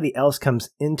somebody else comes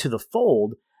into the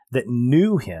fold that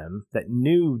knew him, that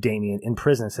knew Damien in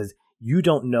prison, and says, you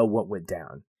don't know what went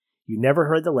down. You never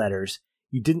heard the letters.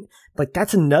 You didn't, like,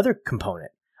 that's another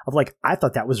component of, like, I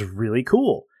thought that was really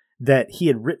cool that he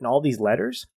had written all these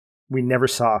letters. We never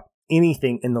saw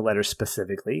anything in the letters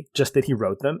specifically, just that he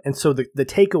wrote them. And so the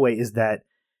takeaway is that,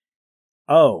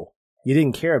 oh, you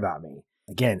didn't care about me.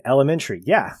 Again, Elementary.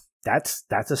 Yeah, that's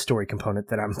a story component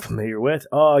that I'm familiar with.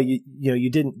 Oh, you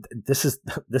didn't. This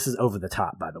is over the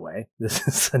top, by the way. This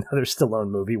is another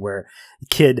Stallone movie where a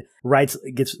kid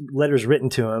gets letters written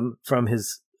to him from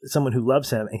someone who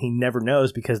loves him, and he never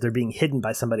knows because they're being hidden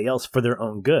by somebody else for their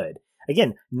own good.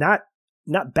 Again, not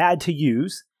bad to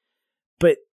use,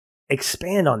 but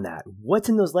expand on that. What's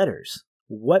in those letters?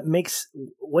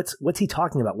 What's he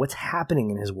talking about? What's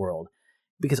happening in his world?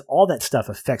 Because all that stuff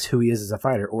affects who he is as a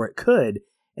fighter, or it could.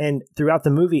 And throughout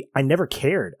the movie, I never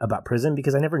cared about prison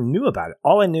because I never knew about it.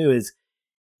 All I knew is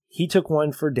he took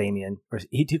one for Damien, or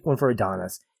he took one for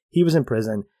Adonis. He was in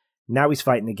prison. Now he's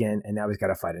fighting again, and now he's got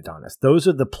to fight Adonis. Those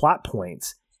are the plot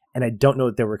points, and I don't know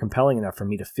that they were compelling enough for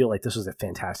me to feel like this was a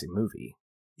fantastic movie.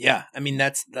 Yeah, I mean,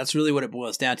 that's really what it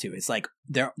boils down to. It's like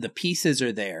the pieces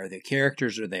are there, the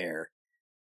characters are there,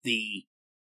 the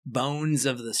bones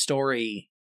of the story,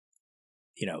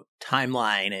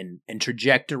 timeline and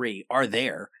trajectory are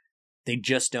there. They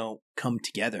just don't come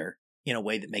together in a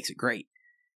way that makes it great.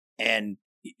 And,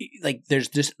 like, there's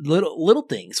just little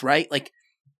things, right? Like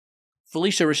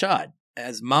Phylicia Rashad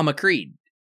as Mama Creed.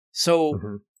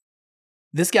 So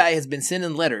this guy has been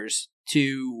sending letters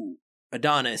to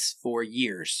Adonis for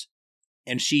years,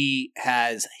 and she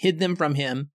has hid them from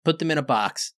him, put them in a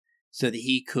box so that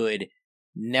he could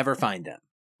never find them,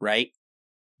 right?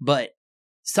 But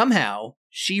somehow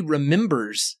she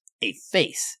remembers a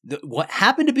face. What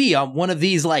happened to be on one of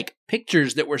these like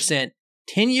pictures that were sent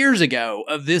 10 years ago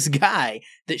of this guy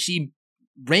that she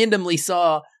randomly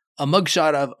saw a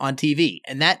mugshot of on TV.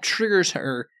 And that triggers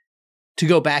her to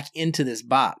go back into this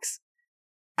box.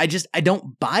 I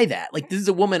don't buy that. Like, this is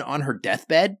a woman on her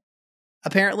deathbed,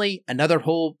 apparently. Another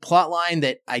whole plot line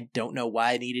that I don't know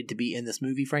why it needed to be in this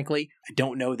movie, frankly. I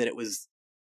don't know that it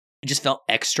just felt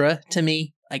extra to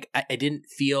me. Like, I didn't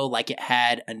feel like it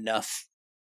had enough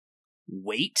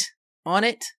weight on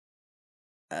it.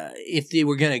 If they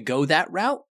were going to go that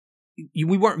route,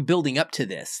 we weren't building up to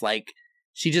this. Like,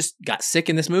 she just got sick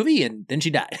in this movie and then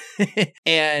she died.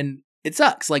 And it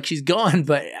sucks. Like, she's gone,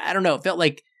 but I don't know. It felt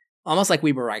like almost like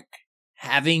we were like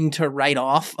having to write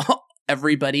off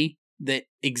everybody that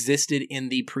existed in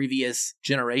the previous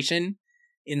generation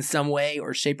in some way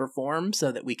or shape or form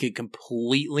so that we could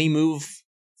completely move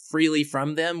freely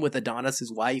from them with Adonis,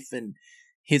 his wife, and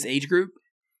his age group.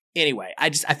 Anyway, I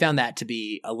found that to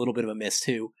be a little bit of a miss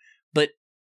too. But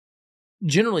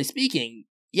generally speaking,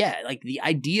 yeah, like the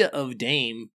idea of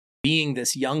Dame being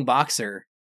this young boxer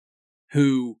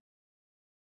who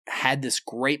had this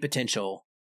great potential,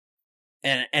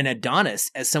 and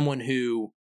Adonis as someone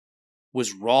who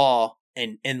was raw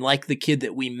and like the kid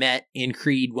that we met in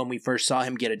Creed when we first saw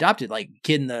him get adopted, like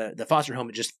kid in the foster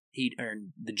home, he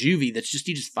earned the juvie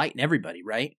he just fighting everybody,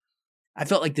 right? I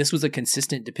felt like this was a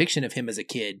consistent depiction of him as a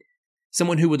kid,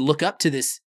 someone who would look up to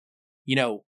this,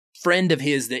 friend of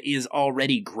his that is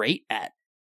already great at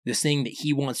this thing that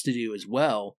he wants to do as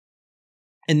well.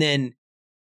 And then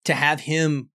to have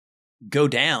him go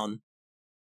down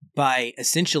by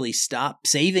essentially stop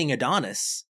saving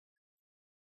Adonis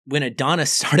when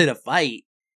Adonis started a fight,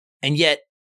 and yet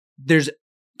there's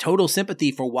total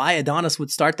sympathy for why Adonis would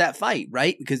start that fight,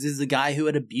 right? Because this is a guy who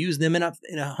had abused them in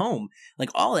a home. Like,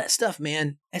 all that stuff,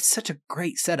 man, it's such a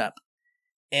great setup.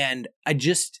 And I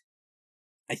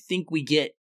think we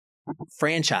get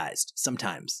franchised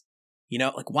sometimes.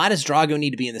 Like, why does Drago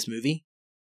need to be in this movie?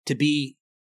 To be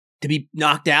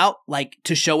knocked out? Like,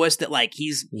 to show us that, like,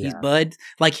 he's Bud?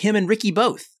 Like, him and Ricky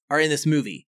both are in this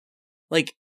movie.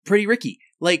 Like, Pretty Ricky.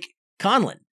 Like,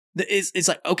 Conlon. It's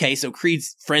like, okay, so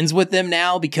Creed's friends with them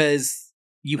now because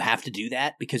you have to do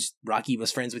that because Rocky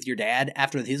was friends with your dad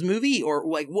after his movie? Or,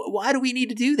 like, why do we need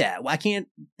to do that? Why can't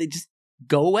they just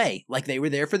go away? Like, they were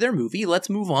there for their movie.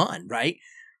 Let's move on, right?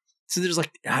 So there's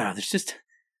like, I don't know, there's just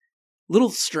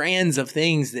little strands of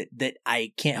things that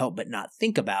I can't help but not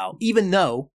think about, even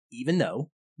though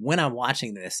when I'm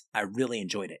watching this, I really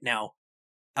enjoyed it. Now,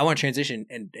 I want to transition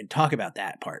and talk about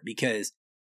that part, because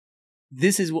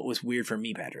this is what was weird for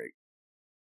me, Patrick.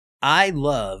 I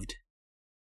loved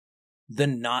the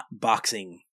not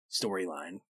boxing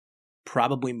storyline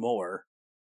probably more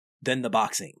than the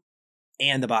boxing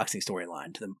and the boxing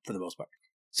storyline for the most part.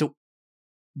 So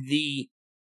the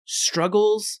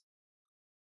struggles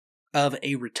of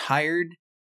a retired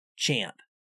champ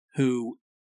who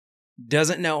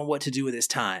doesn't know what to do with his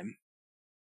time,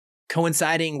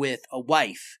 coinciding with a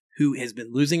wife who has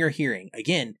been losing her hearing.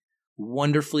 Again,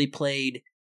 wonderfully played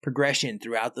progression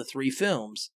throughout the 3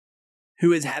 films,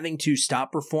 who is having to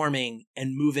stop performing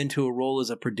and move into a role as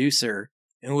a producer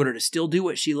in order to still do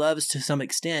what she loves to some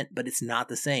extent, but it's not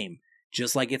the same.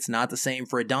 Just like it's not the same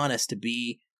for Adonis to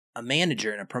be a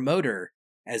manager and a promoter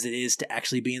as it is to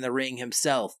actually be in the ring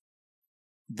himself.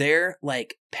 They're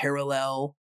like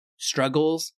parallel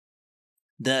struggles.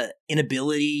 The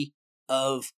inability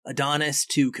of Adonis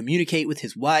to communicate with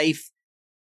his wife,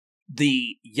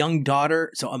 the young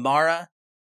daughter, so Amara,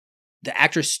 the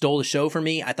actress stole the show for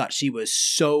me. I thought she was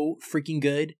so freaking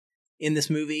good in this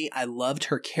movie. I loved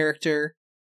her character.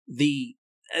 It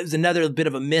was another bit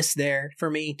of a miss there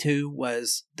for me too,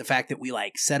 was the fact that we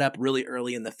like set up really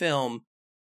early in the film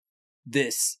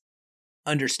this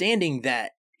understanding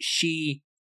that she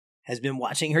has been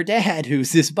watching her dad,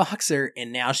 who's this boxer,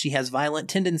 and now she has violent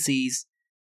tendencies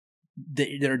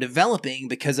that are developing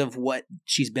because of what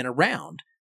she's been around.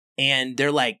 And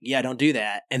they're like, yeah, don't do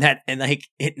that. And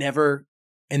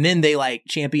then they like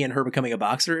champion her becoming a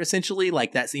boxer, essentially.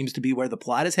 Like, that seems to be where the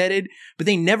plot is headed, but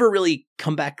they never really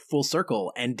come back full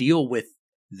circle and deal with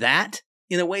that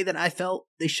in a way that I felt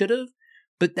they should have.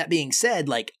 But that being said,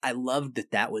 like, I loved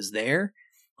that was there.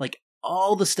 Like,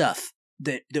 all the stuff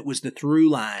that was the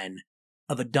through line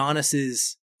of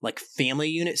Adonis's like family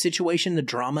unit situation, the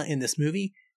drama in this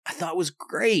movie, I thought was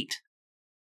great.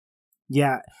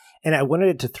 Yeah, and I wanted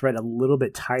it to thread a little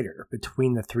bit tighter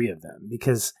between the three of them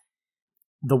because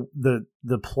the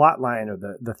plot line or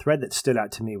the thread that stood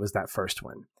out to me was that first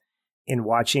one. In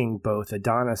watching both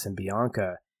Adonis and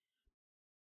Bianca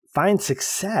find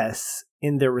success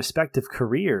in their respective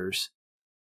careers,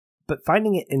 but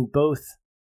finding it in both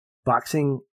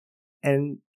boxing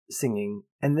and singing,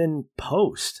 and then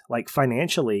post, like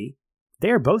financially, they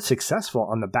are both successful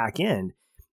on the back end.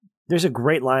 There's a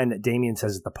great line that Damien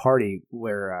says at the party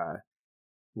where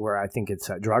I think it's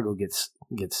Drago gets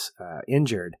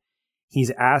injured.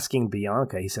 He's asking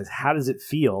Bianca, he says, how does it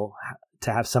feel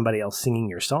to have somebody else singing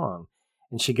your song?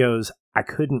 And she goes, I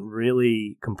couldn't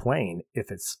really complain if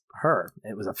it's her.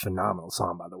 It was a phenomenal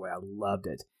song, by the way. I loved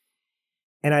it.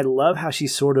 And I love how she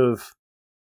sort of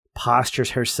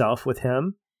postures herself with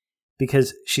him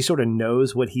because she sort of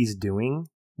knows what he's doing,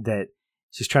 that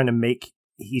he's trying to make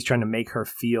her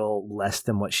feel less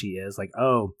than what she is. Like,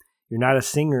 oh, you're not a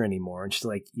singer anymore. And she's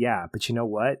like, yeah, but you know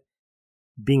what?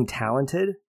 Being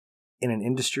talented in an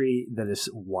industry that is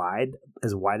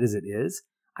as wide as it is,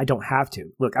 I don't have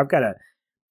to. Look, I've got a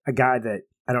guy that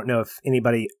I don't know if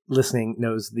anybody listening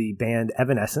knows the band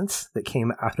Evanescence that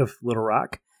came out of Little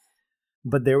Rock,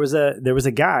 but there was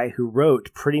a guy who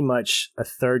wrote pretty much a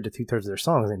third to 2/3 of their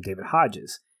songs named David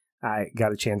Hodges. I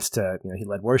got a chance to, he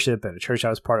led worship at a church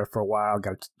I was part of for a while,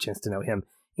 got a chance to know him.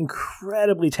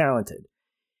 Incredibly talented.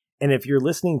 And if you're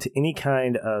listening to any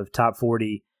kind of top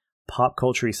 40 pop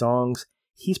culture songs,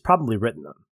 he's probably written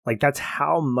them. Like, that's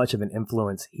how much of an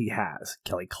influence he has.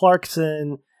 Kelly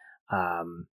Clarkson,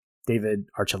 David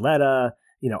Archuleta,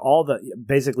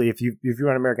 basically if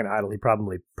you're on American Idol, he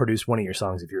probably produced one of your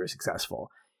songs if you were successful.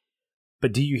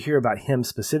 But do you hear about him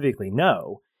specifically?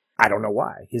 No. I don't know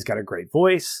why. He's got a great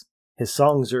voice. His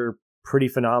songs are pretty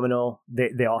phenomenal.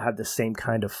 They all have the same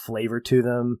kind of flavor to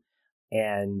them.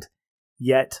 And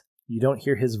yet you don't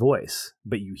hear his voice,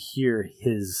 but you hear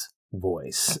his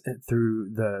voice through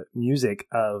the music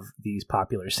of these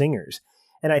popular singers.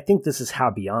 And I think this is how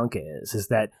Bianca is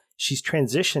that she's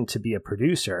transitioned to be a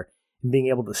producer and being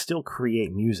able to still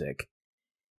create music.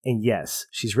 And yes,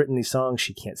 she's written these songs.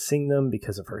 She can't sing them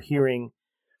because of her hearing.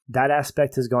 That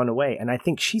aspect has gone away. And I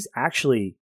think she's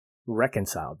actually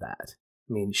reconciled that.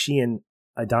 I mean, she and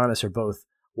Adonis are both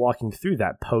walking through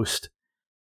that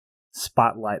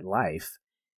post-spotlight life.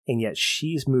 And yet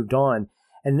she's moved on.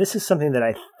 And this is something that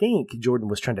I think Jordan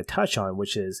was trying to touch on,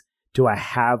 which is, do I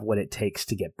have what it takes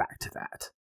to get back to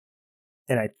that?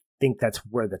 And I think that's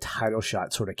where the title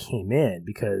shot sort of came in,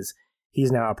 because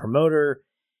he's now a promoter.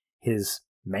 His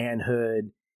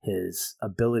manhood, his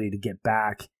ability to get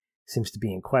back seems to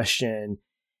be in question.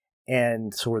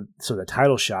 And so the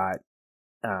title shot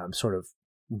sort of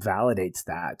validates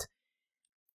that.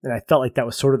 And I felt like that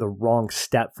was sort of the wrong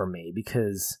step for me,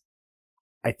 because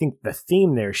I think the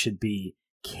theme there should be,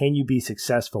 can you be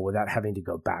successful without having to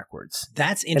go backwards?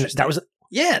 That's interesting. And that was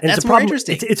that's more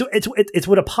interesting. It's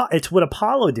what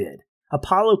Apollo did.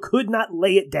 Apollo could not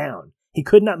lay it down. He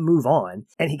could not move on,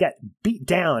 and he got beat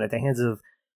down at the hands of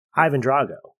Ivan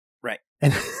Drago. Right.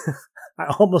 And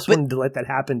I almost wanted to let that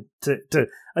happen to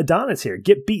Adonis here.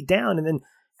 Get beat down and then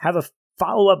have a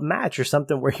follow-up match or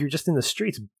something where you're just in the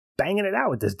streets banging it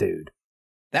out with this dude.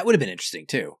 That would have been interesting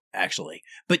too, actually.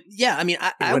 But yeah, I mean,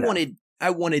 I wanted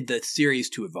the series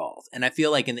to evolve. And I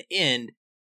feel like in the end,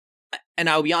 and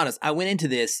I'll be honest, I went into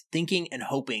this thinking and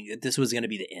hoping that this was going to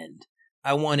be the end.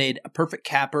 I wanted a perfect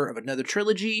capper of another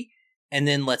trilogy, and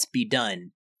then let's be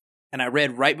done. And I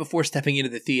read right before stepping into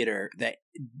the theater that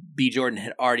B. Jordan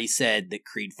had already said that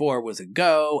Creed 4 was a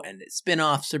go, and that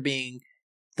spinoffs are being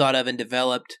thought of and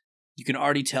developed. You can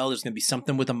already tell there's going to be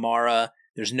something with Amara.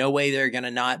 There's no way they're going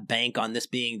to not bank on this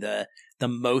being the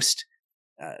most,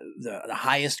 the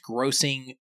highest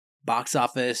grossing box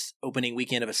office opening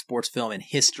weekend of a sports film in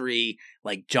history.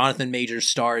 Like Jonathan Major's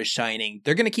star is shining.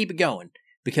 They're going to keep it going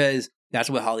because that's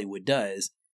what Hollywood does.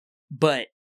 But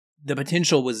the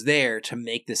potential was there to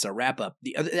make this a wrap up.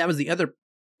 That was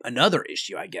another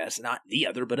issue, I guess. Not the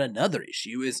other, but another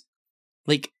issue is,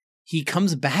 like, he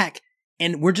comes back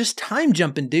and we're just time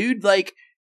jumping, dude. Like,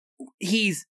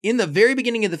 he's in the very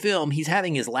beginning of the film, he's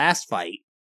having his last fight,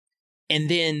 and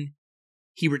then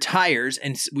he retires,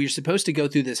 and we're supposed to go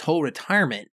through this whole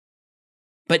retirement,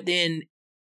 but then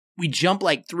we jump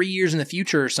like 3 years in the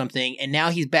future or something, and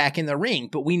now he's back in the ring,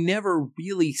 but we never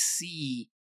really see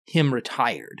him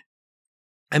retired.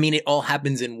 I mean, it all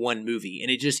happens in one movie, and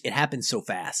it happens so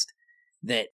fast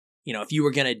that, if you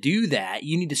were going to do that,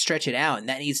 you need to stretch it out, and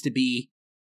that needs to be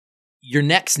your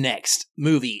next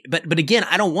movie. But again,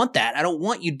 I don't want that. I don't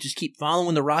want you to just keep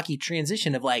following the Rocky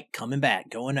transition of like coming back,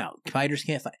 going out. Fighters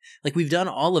can't fight. Like we've done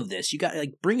all of this. You got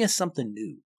like bring us something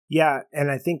new. Yeah, and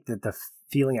I think that the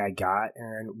feeling I got,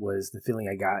 Aaron, was the feeling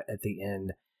I got at the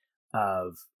end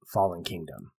of Fallen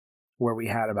Kingdom, where we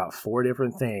had about 4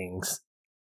 different things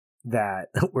that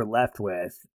we're left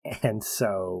with. And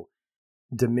so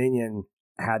Dominion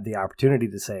had the opportunity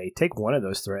to say, take one of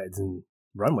those threads and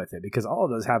run with it, because all of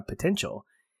those have potential.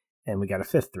 And we got a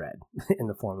 5th thread in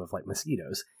the form of like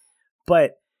mosquitoes.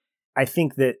 But I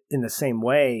think that in the same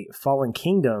way, Fallen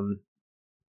Kingdom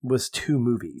was 2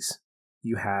 movies.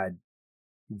 You had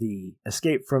the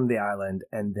escape from the island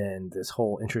and then this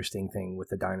whole interesting thing with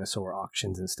the dinosaur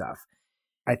auctions and stuff.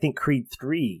 I think Creed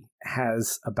 3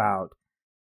 has about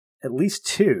at least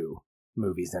 2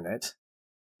 movies in it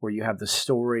where you have the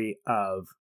story of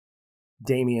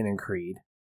Damien and Creed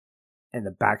and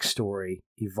the backstory,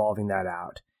 evolving that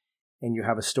out. And you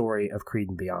have a story of Creed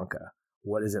and Bianca.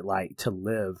 What is it like to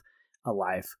live a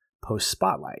life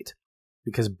post-Spotlight?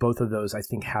 Because both of those, I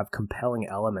think, have compelling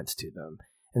elements to them.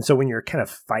 And so when you're kind of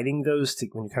fighting those,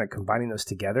 when you're kind of combining those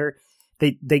together,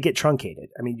 they get truncated.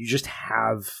 I mean,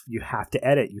 you have to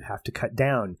edit, you have to cut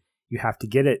down, you have to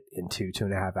get it into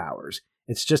 2.5 hours.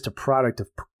 It's just a product of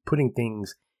putting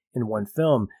things in one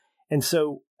film. And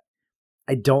so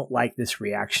I don't like this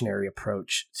reactionary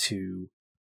approach to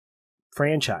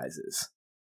franchises.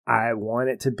 I want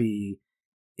it to be,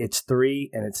 it's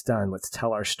 3 and it's done. Let's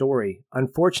tell our story.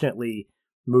 Unfortunately,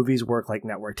 movies work like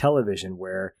network television,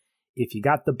 where if you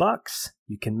got the bucks,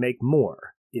 you can make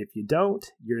more. If you don't,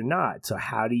 you're not. So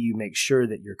how do you make sure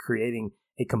that you're creating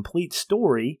a complete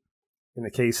story? In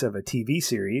the case of a TV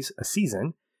series, a season.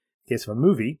 In the case of a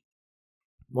movie,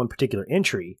 one particular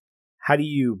entry. How do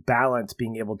you balance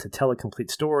being able to tell a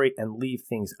complete story and leave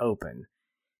things open?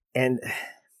 And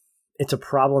it's a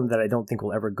problem that I don't think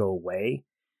will ever go away.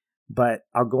 But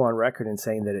I'll go on record in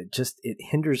saying that it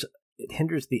hinders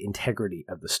the integrity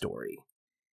of the story.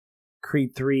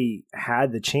 Creed 3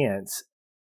 had the chance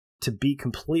to be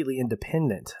completely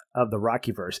independent of the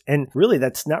Rockyverse. And really,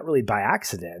 that's not really by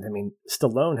accident. I mean,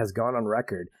 Stallone has gone on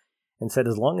record and said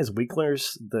as long as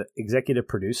Winkler's the executive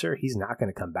producer, he's not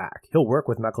going to come back. He'll work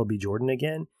with Michael B. Jordan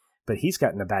again, but he's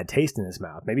gotten a bad taste in his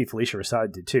mouth. Maybe Felicia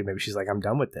Rashad did too. Maybe she's like, I'm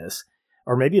done with this.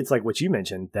 Or maybe it's like what you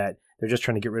mentioned, that they're just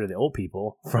trying to get rid of the old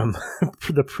people from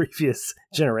the previous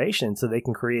generation so they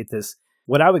can create this,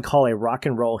 what I would call a rock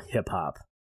and roll hip hop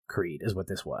Creed is what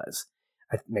this was.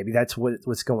 Maybe that's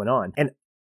what's going on. And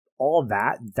all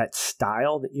that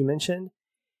style that you mentioned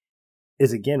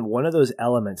is, again, one of those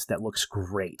elements that looks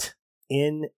great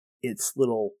in its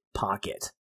little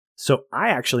pocket. So I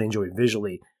actually enjoyed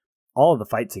visually all of the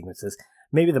fight sequences.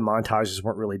 Maybe the montages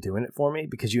weren't really doing it for me,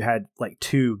 because you had like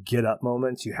 2 get up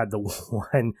moments. You had the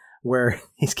one where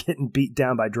he's getting beat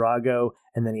down by Drago,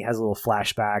 and then he has a little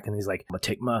flashback and he's like, I'm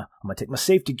gonna take my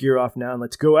safety gear off now and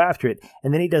let's go after it.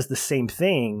 And then he does the same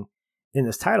thing in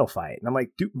this title fight. And I'm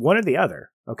like, dude, one or the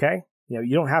other, okay? You know,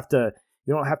 you don't have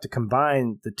to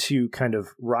combine the 2 kind of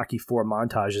Rocky 4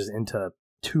 montages into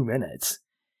 2 minutes.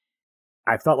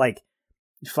 I felt like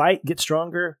fight, get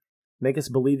stronger, make us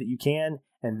believe that you can,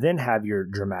 and then have your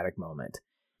dramatic moment.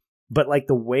 But like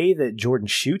the way that Jordan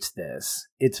shoots this,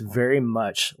 it's very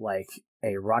much like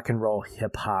a rock and roll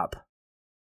hip hop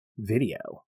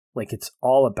video. Like it's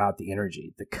all about the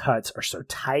energy. The cuts are so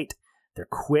tight, they're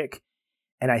quick.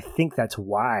 And I think that's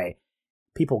why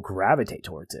people gravitate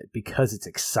towards it, because it's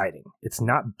exciting. It's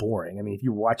not boring. I mean, if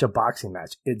you watch a boxing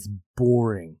match, it's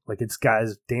boring. Like it's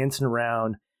guys dancing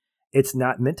around. It's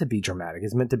not meant to be dramatic.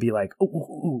 It's meant to be like, ooh,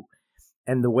 ooh, ooh.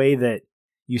 And the way that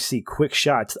you see quick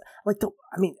shots, like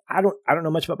I don't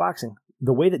know much about boxing.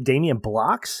 The way that Damien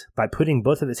blocks by putting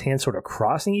both of his hands sort of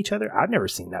crossing each other, I've never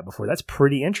seen that before. That's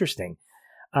pretty interesting.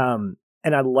 And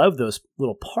I love those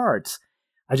little parts.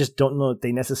 I just don't know that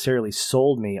they necessarily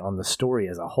sold me on the story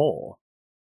as a whole.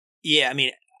 Yeah, I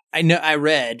mean, I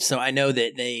read, so I know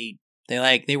that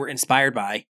they were inspired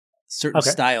by certain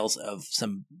styles of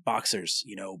some boxers.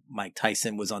 You know, Mike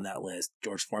Tyson was on that list.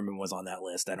 George Foreman was on that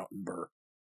list. I don't remember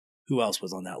who else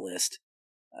was on that list,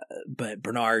 but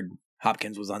Bernard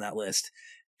Hopkins was on that list.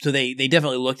 So they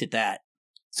definitely looked at that.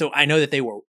 So I know that they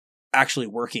were actually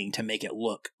working to make it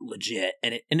look legit,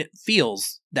 and it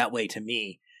feels that way to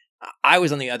me. I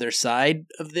was on the other side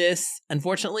of this.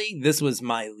 Unfortunately, this was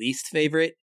my least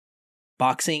favorite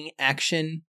boxing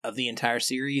action of the entire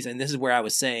series, and this is where I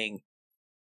was saying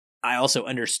I also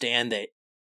understand that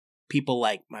people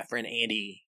like my friend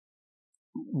Andy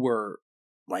were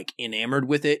like enamored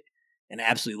with it and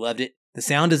absolutely loved it. The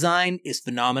sound design is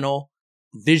phenomenal.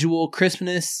 Visual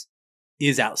crispness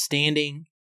is outstanding,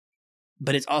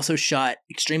 but it's also shot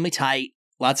extremely tight,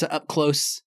 lots of up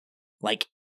close, like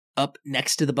up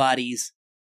next to the bodies.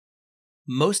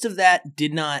 Most of that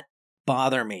did not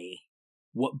bother me.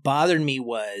 What bothered me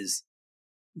was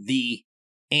the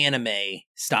anime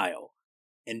style.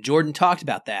 And Jordan talked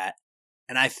about that.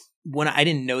 And I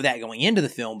didn't know that going into the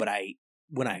film, but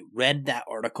when I read that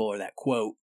article or that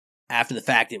quote after the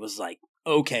fact, it was like,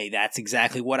 okay, that's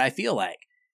exactly what I feel like.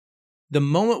 The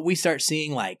moment we start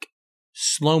seeing like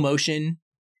slow motion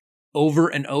over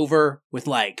and over with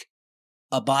like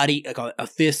a body, like a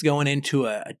fist going into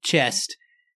a chest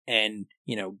and,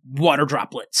 water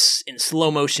droplets in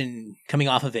slow motion coming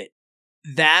off of it,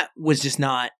 that was just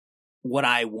not what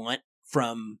I want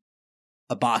from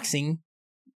a boxing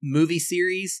movie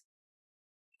series.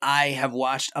 I have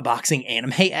watched a boxing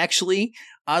anime, actually,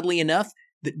 oddly enough,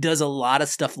 that does a lot of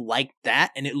stuff like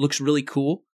that, and it looks really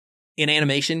cool in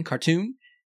animation, cartoon,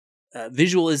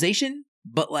 visualization,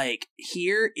 but like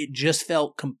here, it just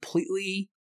felt completely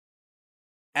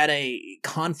at a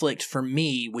conflict for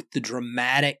me with the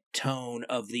dramatic tone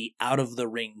of the out of the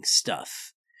ring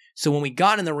stuff. So when we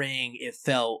got in the ring, it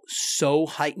felt so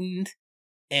heightened,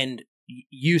 and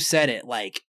you said it,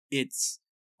 like it's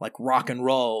like rock and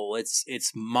roll.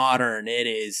 It's modern. It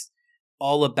is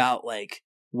all about like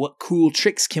what cool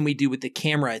tricks can we do with the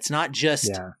camera. It's not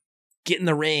just get in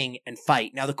the ring and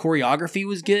fight. Now the choreography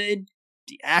was good,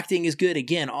 the acting is good.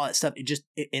 Again, all that stuff.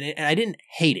 And I didn't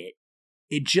hate it.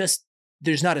 It just,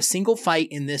 there's not a single fight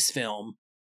in this film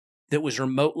that was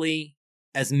remotely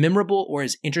as memorable or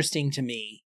as interesting to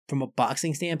me from a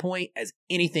boxing standpoint as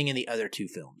anything in the other two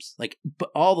films. Like, but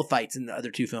all the fights in the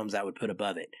other two films I would put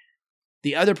above it.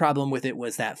 The other problem with it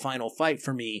was that final fight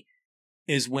for me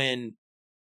is when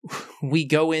we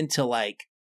go into like,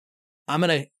 I'm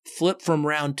going to flip from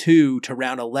round 2 to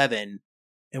round 11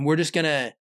 and we're just going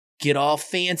to get all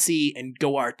fancy and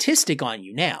go artistic on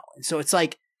you now. And so it's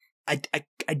like,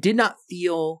 I did not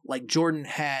feel like Jordan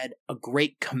had a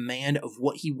great command of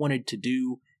what he wanted to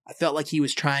do. I felt like he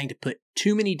was trying to put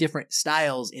too many different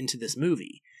styles into this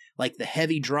movie, like the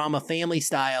heavy drama family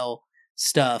style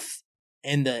stuff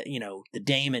and the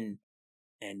Damon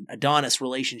and Adonis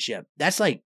relationship. That's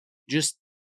like just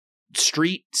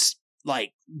streets,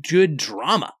 like good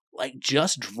drama, like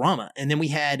just drama. And then we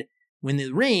had when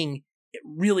the ring, it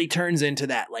really turns into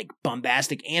that like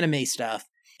bombastic anime stuff.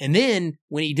 And then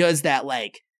when he does that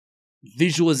like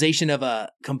visualization of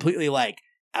a completely like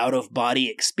out of body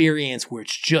experience where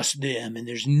it's just them and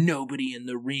there's nobody in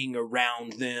the ring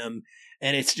around them.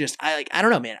 And it's just, I don't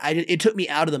know, man. It took me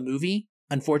out of the movie,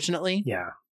 unfortunately. Yeah.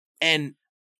 And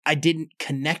I didn't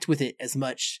connect with it as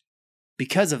much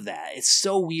because of that. It's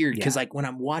so weird because like when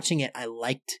I'm watching it, I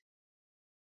liked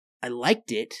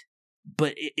it,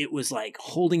 but it was like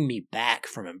holding me back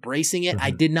from embracing it. Mm-hmm.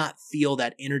 I did not feel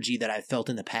that energy that I felt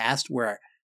in the past where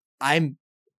I'm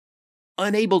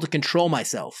unable to control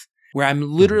myself, where I'm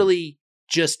literally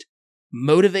just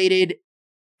motivated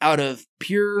out of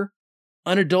pure,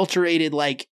 unadulterated,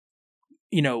 like,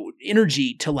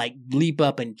 energy to like leap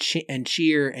up and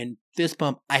cheer and fist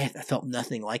bump. I felt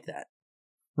nothing like that.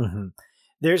 Mm-hmm.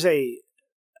 There's I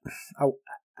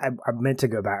meant to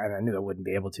go back, and I knew I wouldn't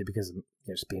be able to because of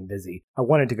just being busy. I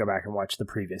wanted to go back and watch the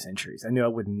previous entries. I knew I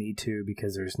wouldn't need to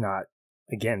because there's not,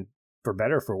 again, for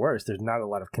better or for worse, there's not a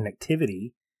lot of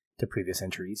connectivity to previous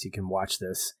entries. You can watch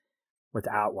this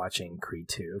without watching Creed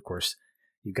 2. Of course,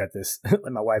 you've got this,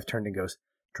 my wife turned and goes,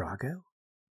 Drago?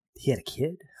 He had a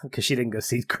kid? Because she didn't go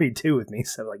see Creed 2 with me.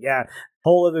 So like, yeah,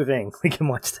 whole other thing. We can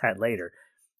watch that later.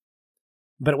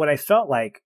 But what I felt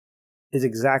like is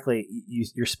exactly,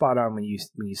 you're spot on when you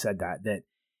said that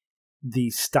the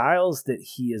styles that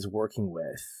he is working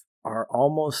with are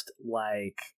almost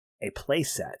like a play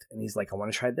set. And he's like, I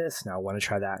want to try this, now I want to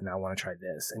try that, now I want to try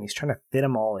this. And he's trying to fit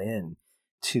them all in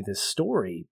to this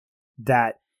story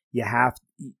that you have,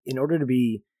 in order to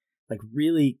be like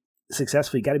really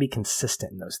successful, you got to be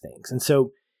consistent in those things. And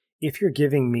so if you're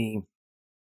giving me,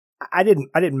 I didn't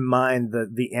mind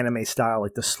the anime style,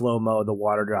 like the slow-mo, the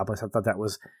water droplets. I thought that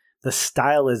was, the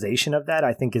stylization of that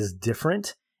I think is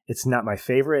different. It's not my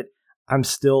favorite. I'm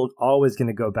still always going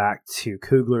to go back to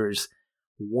Coogler's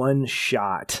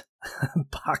one-shot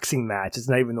boxing match. It's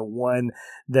not even the one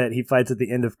that he fights at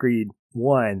the end of Creed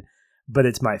 1, but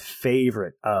it's my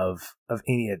favorite of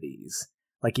any of these,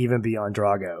 like even beyond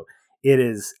Drago. It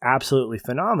is absolutely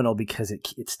phenomenal because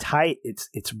it's tight.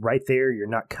 It's right there. You're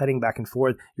not cutting back and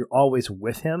forth. You're always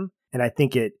with him. And I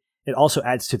think it also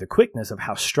adds to the quickness of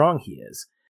how strong he is.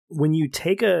 When you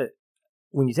take a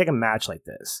match like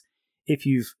this, if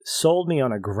you've sold me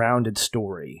on a grounded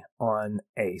story, on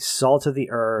a salt of the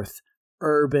earth,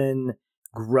 urban,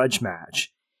 grudge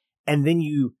match. And then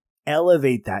you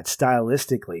elevate that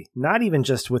stylistically, not even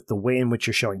just with the way in which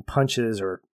you're showing punches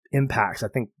or impacts. I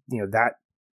think, that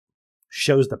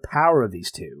shows the power of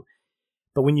these two.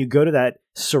 But when you go to that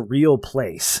surreal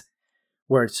place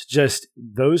where it's just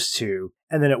those two,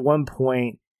 and then at one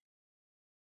point,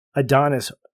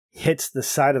 Adonis hits the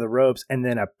side of the ropes and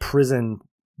then a prison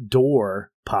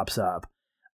door pops up.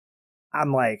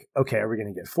 I'm like, okay, are we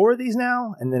going to get 4 of these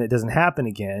now? And then it doesn't happen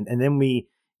again. And then we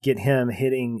get him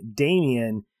hitting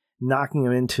Damien, knocking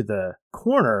him into the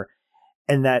corner.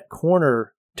 And that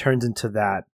corner turns into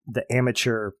the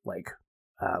amateur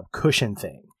cushion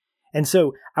thing. And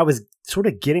so I was sort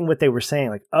of getting what they were saying,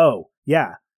 like, oh,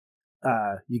 yeah,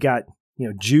 you got,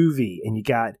 juvie, and you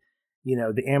got,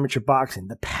 the amateur boxing,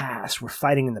 the past, we're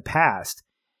fighting in the past.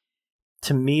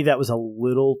 To me, that was a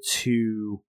little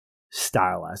too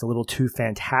stylized, a little too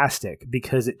fantastic,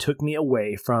 because it took me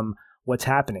away from what's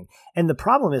happening. And the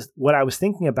problem is, what I was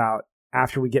thinking about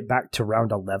after we get back to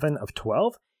round 11 of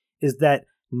 12 is that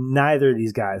neither of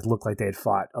these guys looked like they had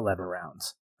fought 11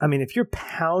 rounds. I mean, if you're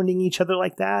pounding each other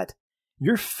like that,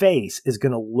 your face is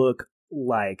going to look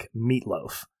like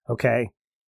meatloaf, okay?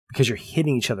 Because you're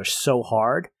hitting each other so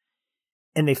hard.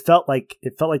 And it felt like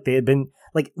they had been,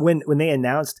 like, when they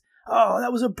announced, oh,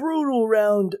 that was a brutal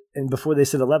round, and before they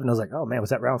said 11, I was like, oh man,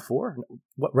 was that round 4?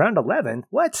 What, round 11?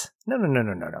 What? No.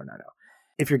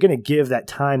 If you're going to give that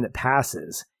time that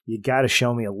passes, you got to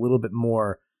show me a little bit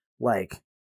more, like,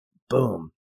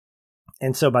 boom.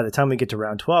 And so by the time we get to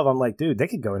round 12, I'm like, dude, they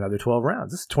could go another 12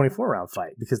 rounds. This is a 24-round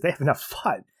fight because they have enough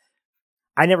fought.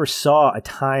 I never saw a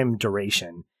time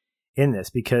duration in this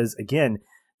because, again,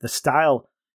 the style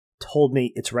told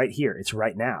me it's right here, it's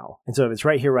right now. And so if it's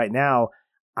right here, right now,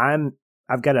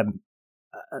 I've got a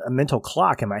mental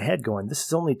clock in my head going, this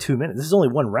is only 2 minutes. This is only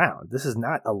 1 round. This is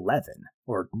not 11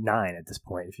 or 9 at this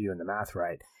point, if you're doing the math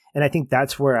right. And I think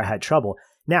that's where I had trouble.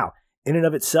 Now, in and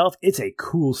of itself, it's a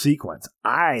cool sequence.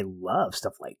 I love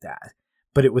stuff like that.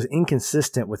 But it was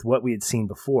inconsistent with what we had seen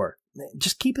before.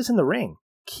 Just keep us in the ring.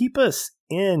 Keep us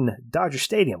in Dodger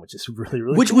Stadium, which is really,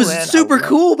 really cool. Which was super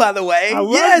cool, by the way. I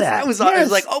love that. I was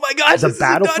like, oh my gosh, this is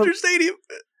Dodger Stadium.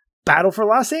 Battle for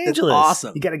Los Angeles. That's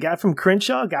awesome. You got a guy from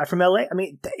Crenshaw, a guy from LA. I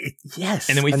mean, yes.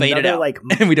 And then we fade it out.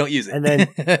 And we don't use it. And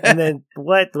then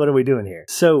what are we doing here?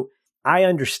 So I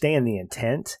understand the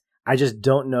intent. I just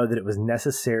don't know that it was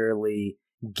necessarily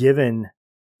given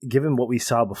what we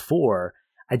saw before.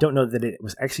 I don't know that it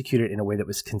was executed in a way that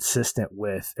was consistent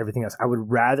with everything else. I would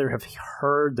rather have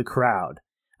heard the crowd.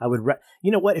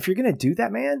 You know what? If you're going to do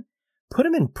that, man, put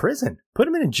him in prison. Put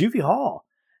him in a juvie hall.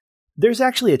 There's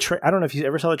actually I don't know if you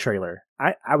ever saw the trailer.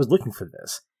 I was looking for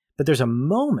this, but there's a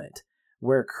moment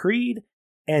where Creed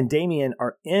and Damien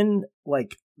are in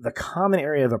like the common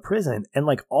area of a prison, and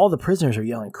like all the prisoners are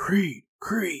yelling, Creed,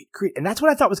 Creed, Creed. And that's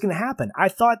what I thought was going to happen. I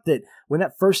thought that when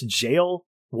that first jail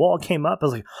wall came up, I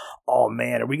was like, oh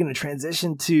man, are we going to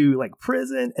transition to like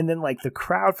prison? And then like the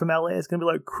crowd from LA is going to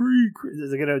be like, Creed, Creed.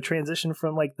 Is it going to transition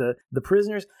from like the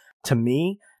prisoners? To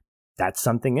me, that's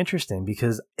something interesting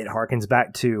because it harkens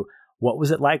back to what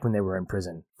was it like when they were in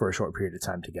prison for a short period of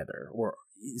time together?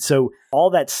 So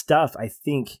all that stuff, I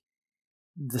think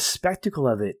the spectacle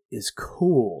of it is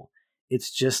cool. It's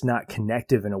just not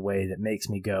connective in a way that makes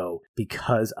me go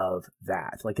because of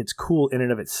that. Like it's cool in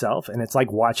and of itself. And it's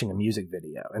like watching a music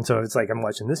video. And so it's like I'm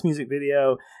watching this music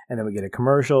video and then we get a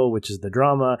commercial, which is the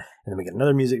drama. And then we get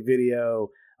another music video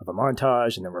of a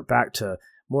montage. And then we're back to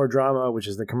more drama, which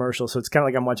is the commercial. So it's kind of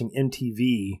like I'm watching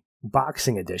MTV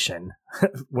Boxing Edition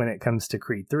when it comes to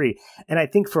Creed 3. And I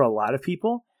think for a lot of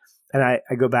people, and I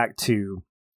go back to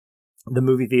the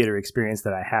movie theater experience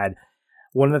that I had,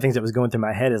 one of the things that was going through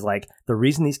my head is like, the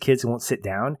reason these kids won't sit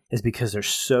down is because they're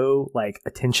so like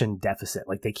attention deficit.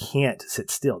 Like they can't sit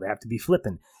still. They have to be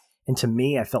flipping. And to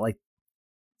me, I felt like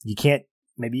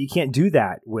maybe you can't do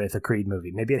that with a Creed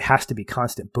movie. Maybe it has to be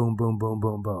constant boom, boom, boom,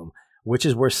 boom, boom, which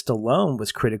is where Stallone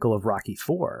was critical of Rocky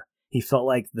IV. He felt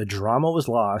like the drama was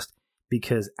lost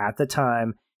because at the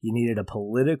time you needed a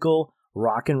political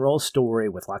rock and roll story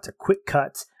with lots of quick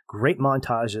cuts, great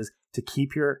montages to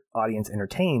keep your audience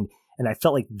entertained. And I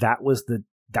felt like that was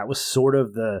sort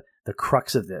of the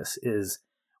crux of this is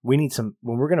we need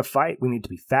when we're going to fight, we need to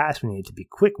be fast. We need to be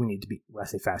quick. We need to be, well, I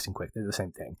say fast and quick. They're the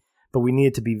same thing, but we need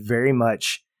it to be very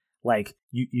much like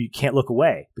you can't look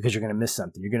away because you're going to miss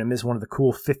something. You're going to miss one of the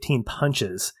cool 15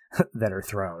 punches that are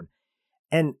thrown.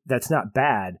 And that's not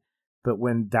bad, but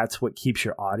when that's what keeps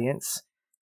your audience,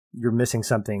 you're missing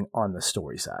something on the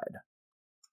story side.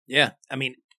 Yeah. I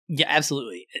mean, yeah,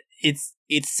 absolutely.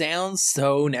 It sounds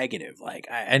so negative. Like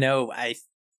I know I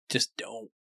just don't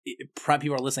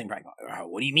people are listening, probably, oh,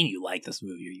 what do you mean you like this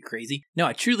movie? Are you crazy? No,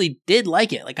 I truly did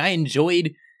like it. Like, I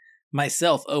enjoyed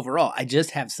myself overall. I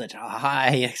just have such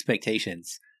high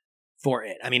expectations for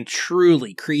it. I mean,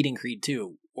 truly, Creed and Creed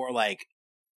 2 were like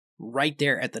right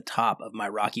there at the top of my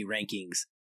Rocky rankings,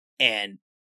 and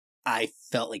I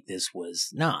felt like this was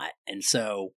not. And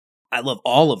so I love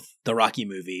all of the Rocky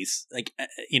movies, like,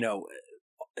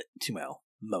 well,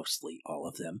 mostly all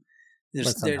of them.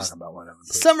 Let's not talk about one of them,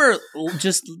 please. Some are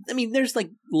just, I mean, there's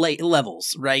like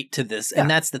levels, right, to this. And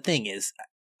that's the thing is,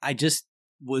 I just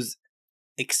was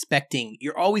expecting,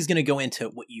 you're always going to go into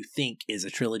what you think is a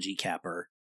trilogy capper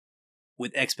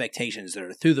with expectations that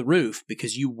are through the roof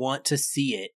because you want to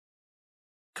see it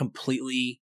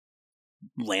completely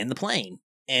land the plane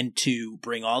and to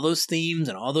bring all those themes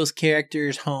and all those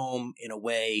characters home in a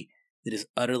way that is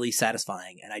utterly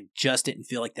satisfying. And I just didn't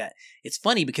feel like that. It's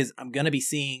funny because I'm going to be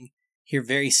seeing here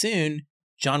very soon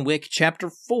John Wick Chapter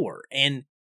 4, and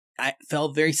I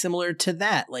felt very similar to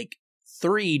that. Like,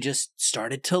 3 just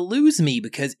started to lose me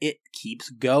because it keeps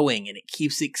going and it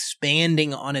keeps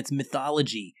expanding on its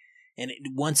mythology, and it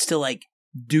wants to like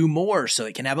do more so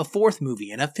it can have a 4th movie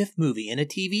and a 5th movie and a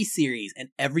TV series, and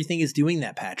everything is doing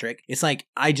that, Patrick. It's like,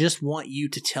 I just want you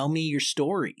to tell me your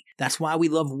story. That's why we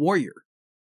love Warrior.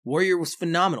 Warrior was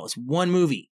phenomenal. It's one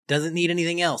movie. Doesn't need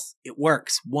anything else. It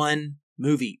works. One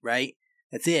movie, right?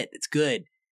 That's it. It's good.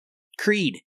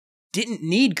 Creed didn't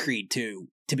need Creed 2,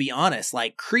 to be honest.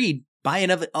 Like, Creed, by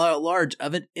and of it, large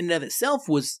of it in and of itself,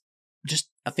 was just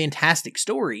a fantastic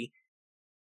story.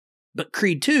 But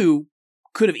Creed 2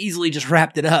 could have easily just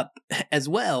wrapped it up as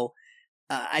well.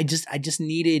 I just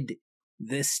needed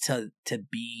this to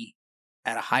be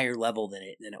at a higher level than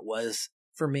it was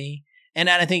for me. And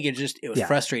I think it was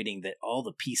frustrating that all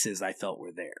the pieces I felt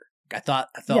were there. I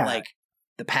felt like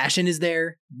the passion is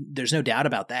there. There's no doubt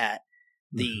about that.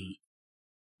 The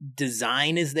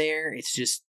design is there. It's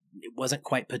just, it wasn't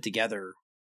quite put together.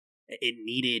 It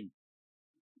needed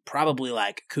probably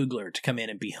like Coogler to come in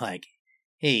and be like,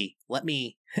 hey, let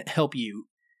me help you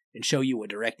and show you what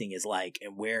directing is like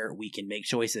and where we can make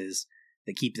choices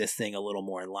that keep this thing a little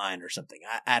more in line or something.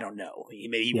 I don't know.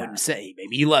 Maybe he wouldn't say.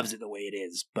 Maybe he loves it the way it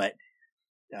is. But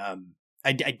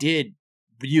I did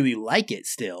really like it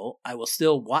still. I will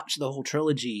still watch the whole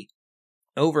trilogy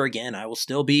over again. I will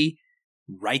still be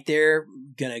right there,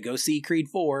 gonna go see Creed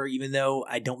 4, even though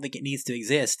I don't think it needs to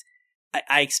exist.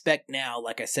 I expect now,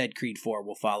 like I said, Creed 4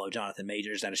 will follow Jonathan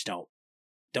Majors. I just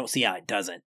don't see how it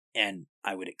doesn't. And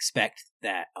I would expect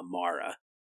that Amara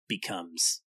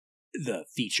becomes the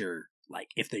feature, like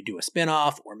if they do a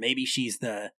spinoff, or maybe she's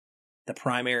the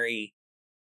primary,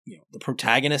 the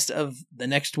protagonist of the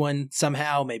next one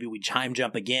somehow. Maybe we time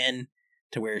jump again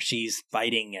to where she's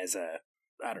fighting as a,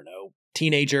 I don't know,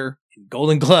 teenager in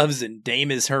Golden Gloves and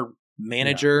Dame is her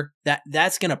manager.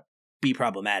 That's going to be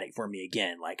problematic for me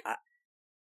again. Like,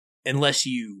 unless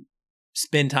you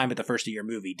spend time at the first of your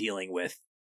movie dealing with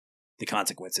the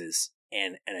consequences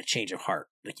and a change of heart.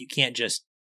 Like, you can't just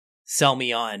sell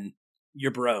me on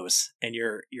your bros and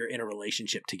you're in a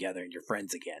relationship together and you're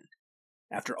friends again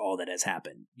after all that has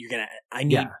happened. I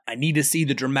need to see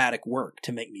the dramatic work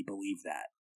to make me believe that.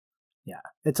 Yeah.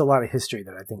 It's a lot of history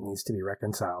that I think needs to be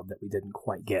reconciled that we didn't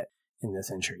quite get in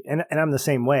this entry. And I'm the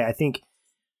same way. I think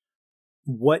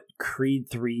what Creed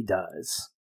 3 does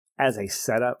as a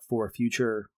setup for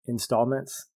future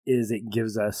installments is it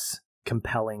gives us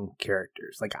compelling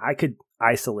characters. Like, I could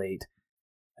isolate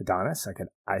Adonis, I could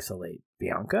isolate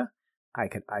Bianca, I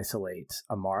could isolate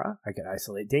Amara, I could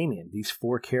isolate Damien. These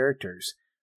 4 characters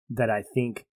that I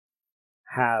think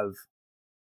have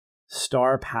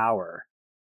star power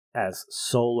as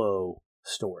solo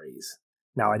stories.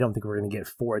 Now, I don't think we're going to get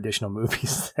 4 additional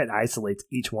movies that isolates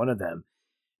each one of them,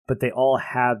 but they all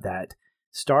have that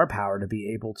star power to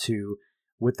be able to,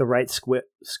 with the right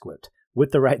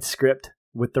with the right script,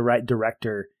 with the right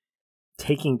director,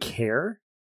 taking care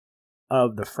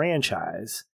of the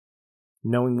franchise,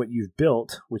 knowing what you've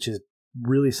built, which is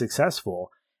really successful,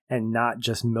 and not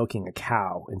just milking a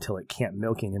cow until it can't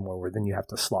milk anymore, where then you have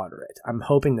to slaughter it. I'm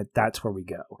hoping that that's where we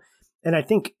go. And I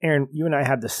think, Aaron, you and I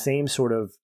have the same sort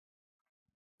of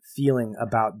feeling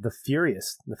about the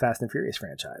Fast and Furious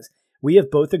franchise. We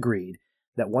have both agreed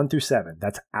that 1 through 7,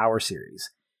 that's our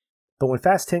series. But when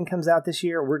Fast 10 comes out this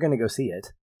year, we're going to go see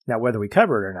it. Now, whether we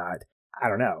cover it or not, I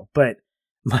don't know. But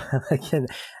again,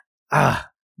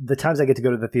 the times I get to go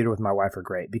to the theater with my wife are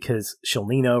great because she'll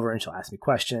lean over and she'll ask me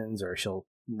questions, or she'll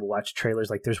watch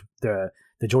trailers. Like, there's the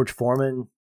George Foreman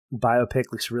biopic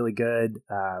looks really good.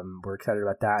 We're excited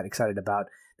about that. Excited about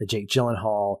the Jake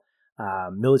Gyllenhaal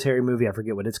military movie. I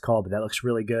forget what it's called, but that looks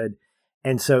really good.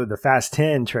 And so the Fast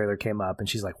 10 trailer came up and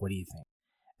she's like, what do you think?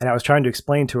 And I was trying to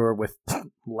explain to her with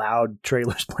loud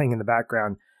trailers playing in the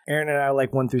background, Aaron and I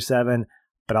like 1 through 7,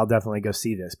 but I'll definitely go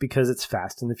see this because it's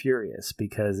Fast and the Furious,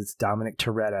 because it's Dominic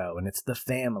Toretto and it's the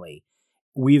family.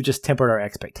 We've just tempered our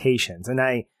expectations. And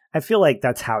I feel like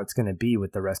that's how it's going to be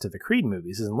with the rest of the Creed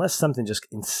movies, is unless something just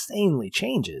insanely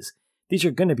changes, these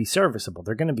are going to be serviceable.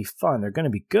 They're going to be fun. They're going to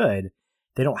be good.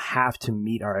 They don't have to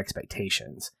meet our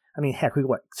expectations. I mean, heck, we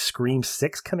got Scream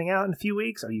 6 coming out in a few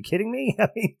weeks? Are you kidding me? I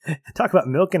mean, talk about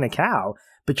milking a cow,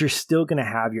 but you're still going to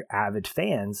have your avid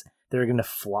fans that are going to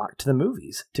flock to the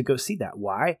movies to go see that.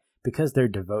 Why? Because they're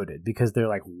devoted, because they're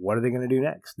like, what are they going to do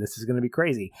next? This is going to be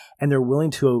crazy. And they're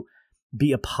willing to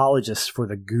be apologists for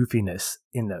the goofiness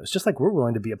in those, just like we're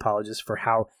willing to be apologists for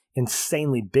how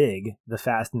insanely big the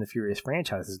Fast and the Furious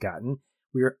franchise has gotten.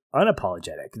 We're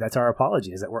unapologetic. That's our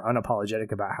apology, is that we're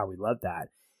unapologetic about how we love that.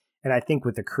 And I think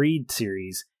with the Creed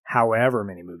series, however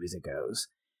many movies it goes,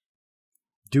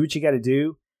 do what you got to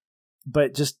do,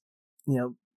 but just,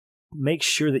 make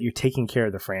sure that you're taking care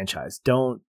of the franchise.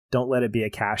 Don't let it be a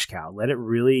cash cow. Let it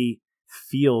really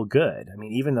feel good. I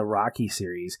mean, even the Rocky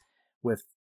series, with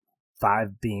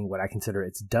 5 being what I consider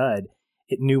its dud,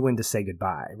 it knew when to say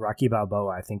goodbye. Rocky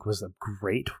Balboa, I think, was a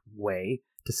great way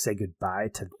to say goodbye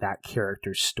to that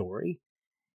character's story.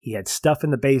 He had stuff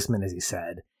in the basement, as he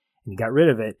said, and he got rid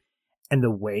of it. And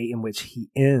the way in which he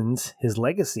ends his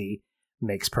legacy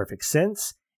makes perfect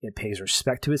sense. It pays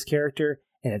respect to his character,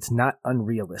 and it's not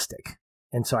unrealistic.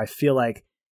 And so I feel like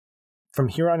from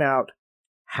here on out,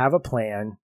 have a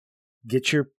plan,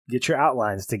 get your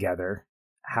outlines together.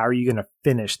 How are you going to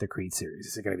finish the Creed series?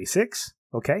 Is it going to be 6?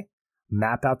 Okay.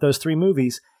 Map out those 3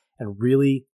 movies and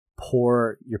really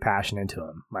pour your passion into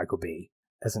them, Michael B.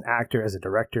 As an actor, as a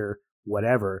director,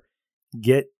 whatever,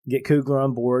 get Coogler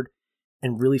on board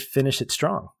and really finish it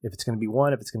strong. If it's going to be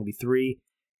 1, if it's going to be 3,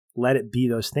 let it be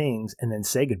those things and then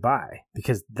say goodbye,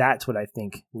 because that's what I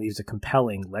think leaves a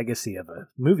compelling legacy of a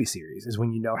movie series, is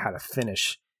when you know how to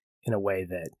finish in a way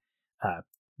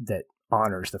that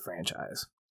honors the franchise.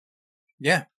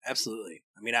 Yeah, absolutely.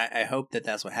 I mean, I hope that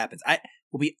that's what happens.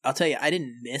 I'll tell you, I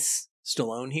didn't miss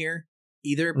Stallone here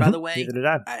either, by the way. Neither did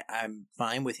I. I'm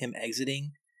fine with him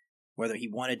exiting, whether he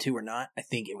wanted to or not. I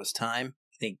think it was time.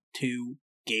 I think 2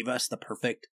 gave us the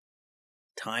perfect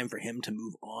time for him to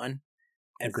move on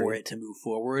and Agreed. for it to move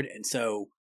forward. And so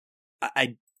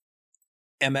I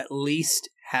am at least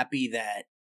happy that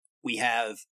we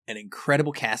have an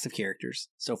incredible cast of characters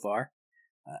so far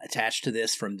attached to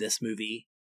this from this movie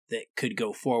that could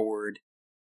go forward.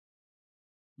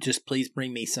 Just please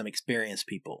bring me some experienced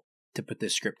people to put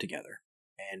this script together,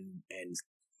 and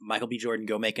Michael B. Jordan,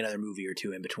 go make another movie or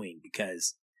 2 in between,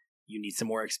 because you need some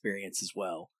more experience as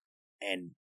well.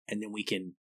 And then we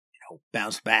can,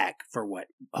 bounce back for what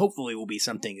hopefully will be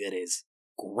something that is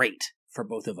great for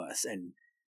both of us. And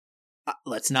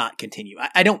let's not continue.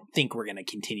 I don't think we're going to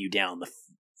continue down the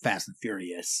Fast and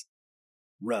Furious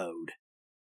road,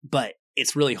 but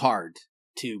it's really hard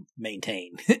to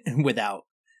maintain without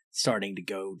starting to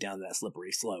go down that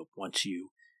slippery slope once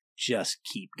you just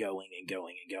keep going and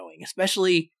going and going,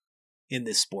 especially in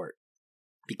this sport,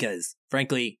 because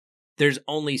frankly, there's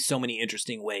only so many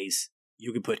interesting ways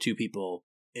you can put 2 people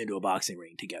into a boxing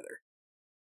ring together.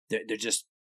 There just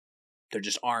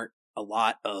aren't a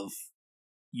lot of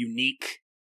unique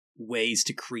ways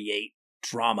to create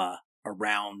drama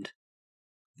around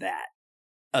that,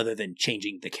 other than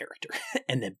changing the character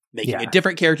and then making a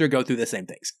different character go through the same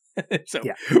things. So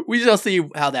we shall see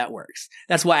how that works.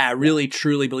 That's why I really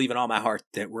truly believe in all my heart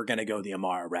that we're going to go the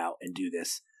Amara route and do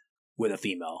this with a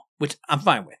female, which I'm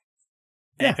fine with.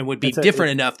 Yeah, and would be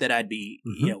different enough that I'd be,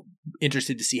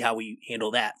 interested to see how we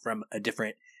handle that from a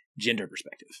different gender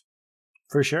perspective.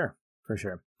 For sure.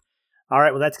 All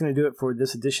right, well, that's going to do it for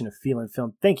this edition of Feelin'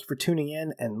 Film. Thank you for tuning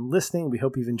in and listening. We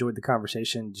hope you've enjoyed the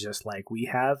conversation just like we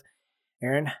have.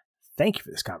 Aaron, thank you for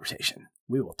this conversation.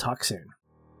 We will talk soon.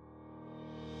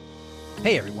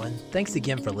 Hey everyone, thanks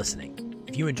again for listening.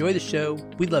 If you enjoy the show,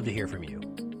 we'd love to hear from you.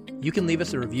 You can leave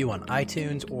us a review on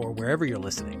iTunes or wherever you're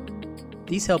listening.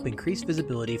 These help increase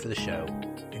visibility for the show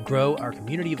and grow our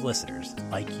community of listeners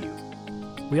like you.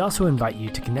 We also invite you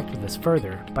to connect with us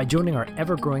further by joining our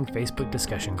ever-growing Facebook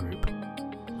discussion group.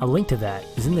 A link to that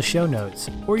is in the show notes,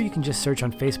 or you can just search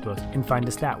on Facebook and find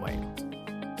us that way.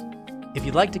 If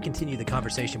you'd like to continue the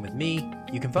conversation with me,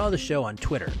 you can follow the show on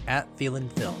Twitter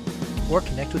 @FeelinFilm, or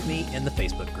connect with me in the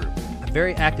Facebook group. I'm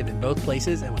very active in both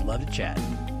places and would love to chat.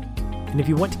 And if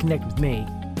you want to connect with me,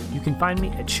 you can find me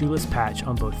at Shoeless Patch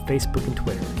on both Facebook and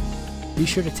Twitter. Be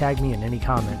sure to tag me in any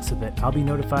comments so that I'll be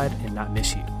notified and not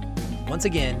miss you. Once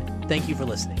again, thank you for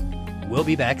listening. We'll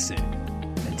be back soon.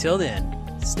 Until then,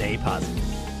 stay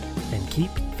positive. And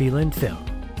keep feeling film.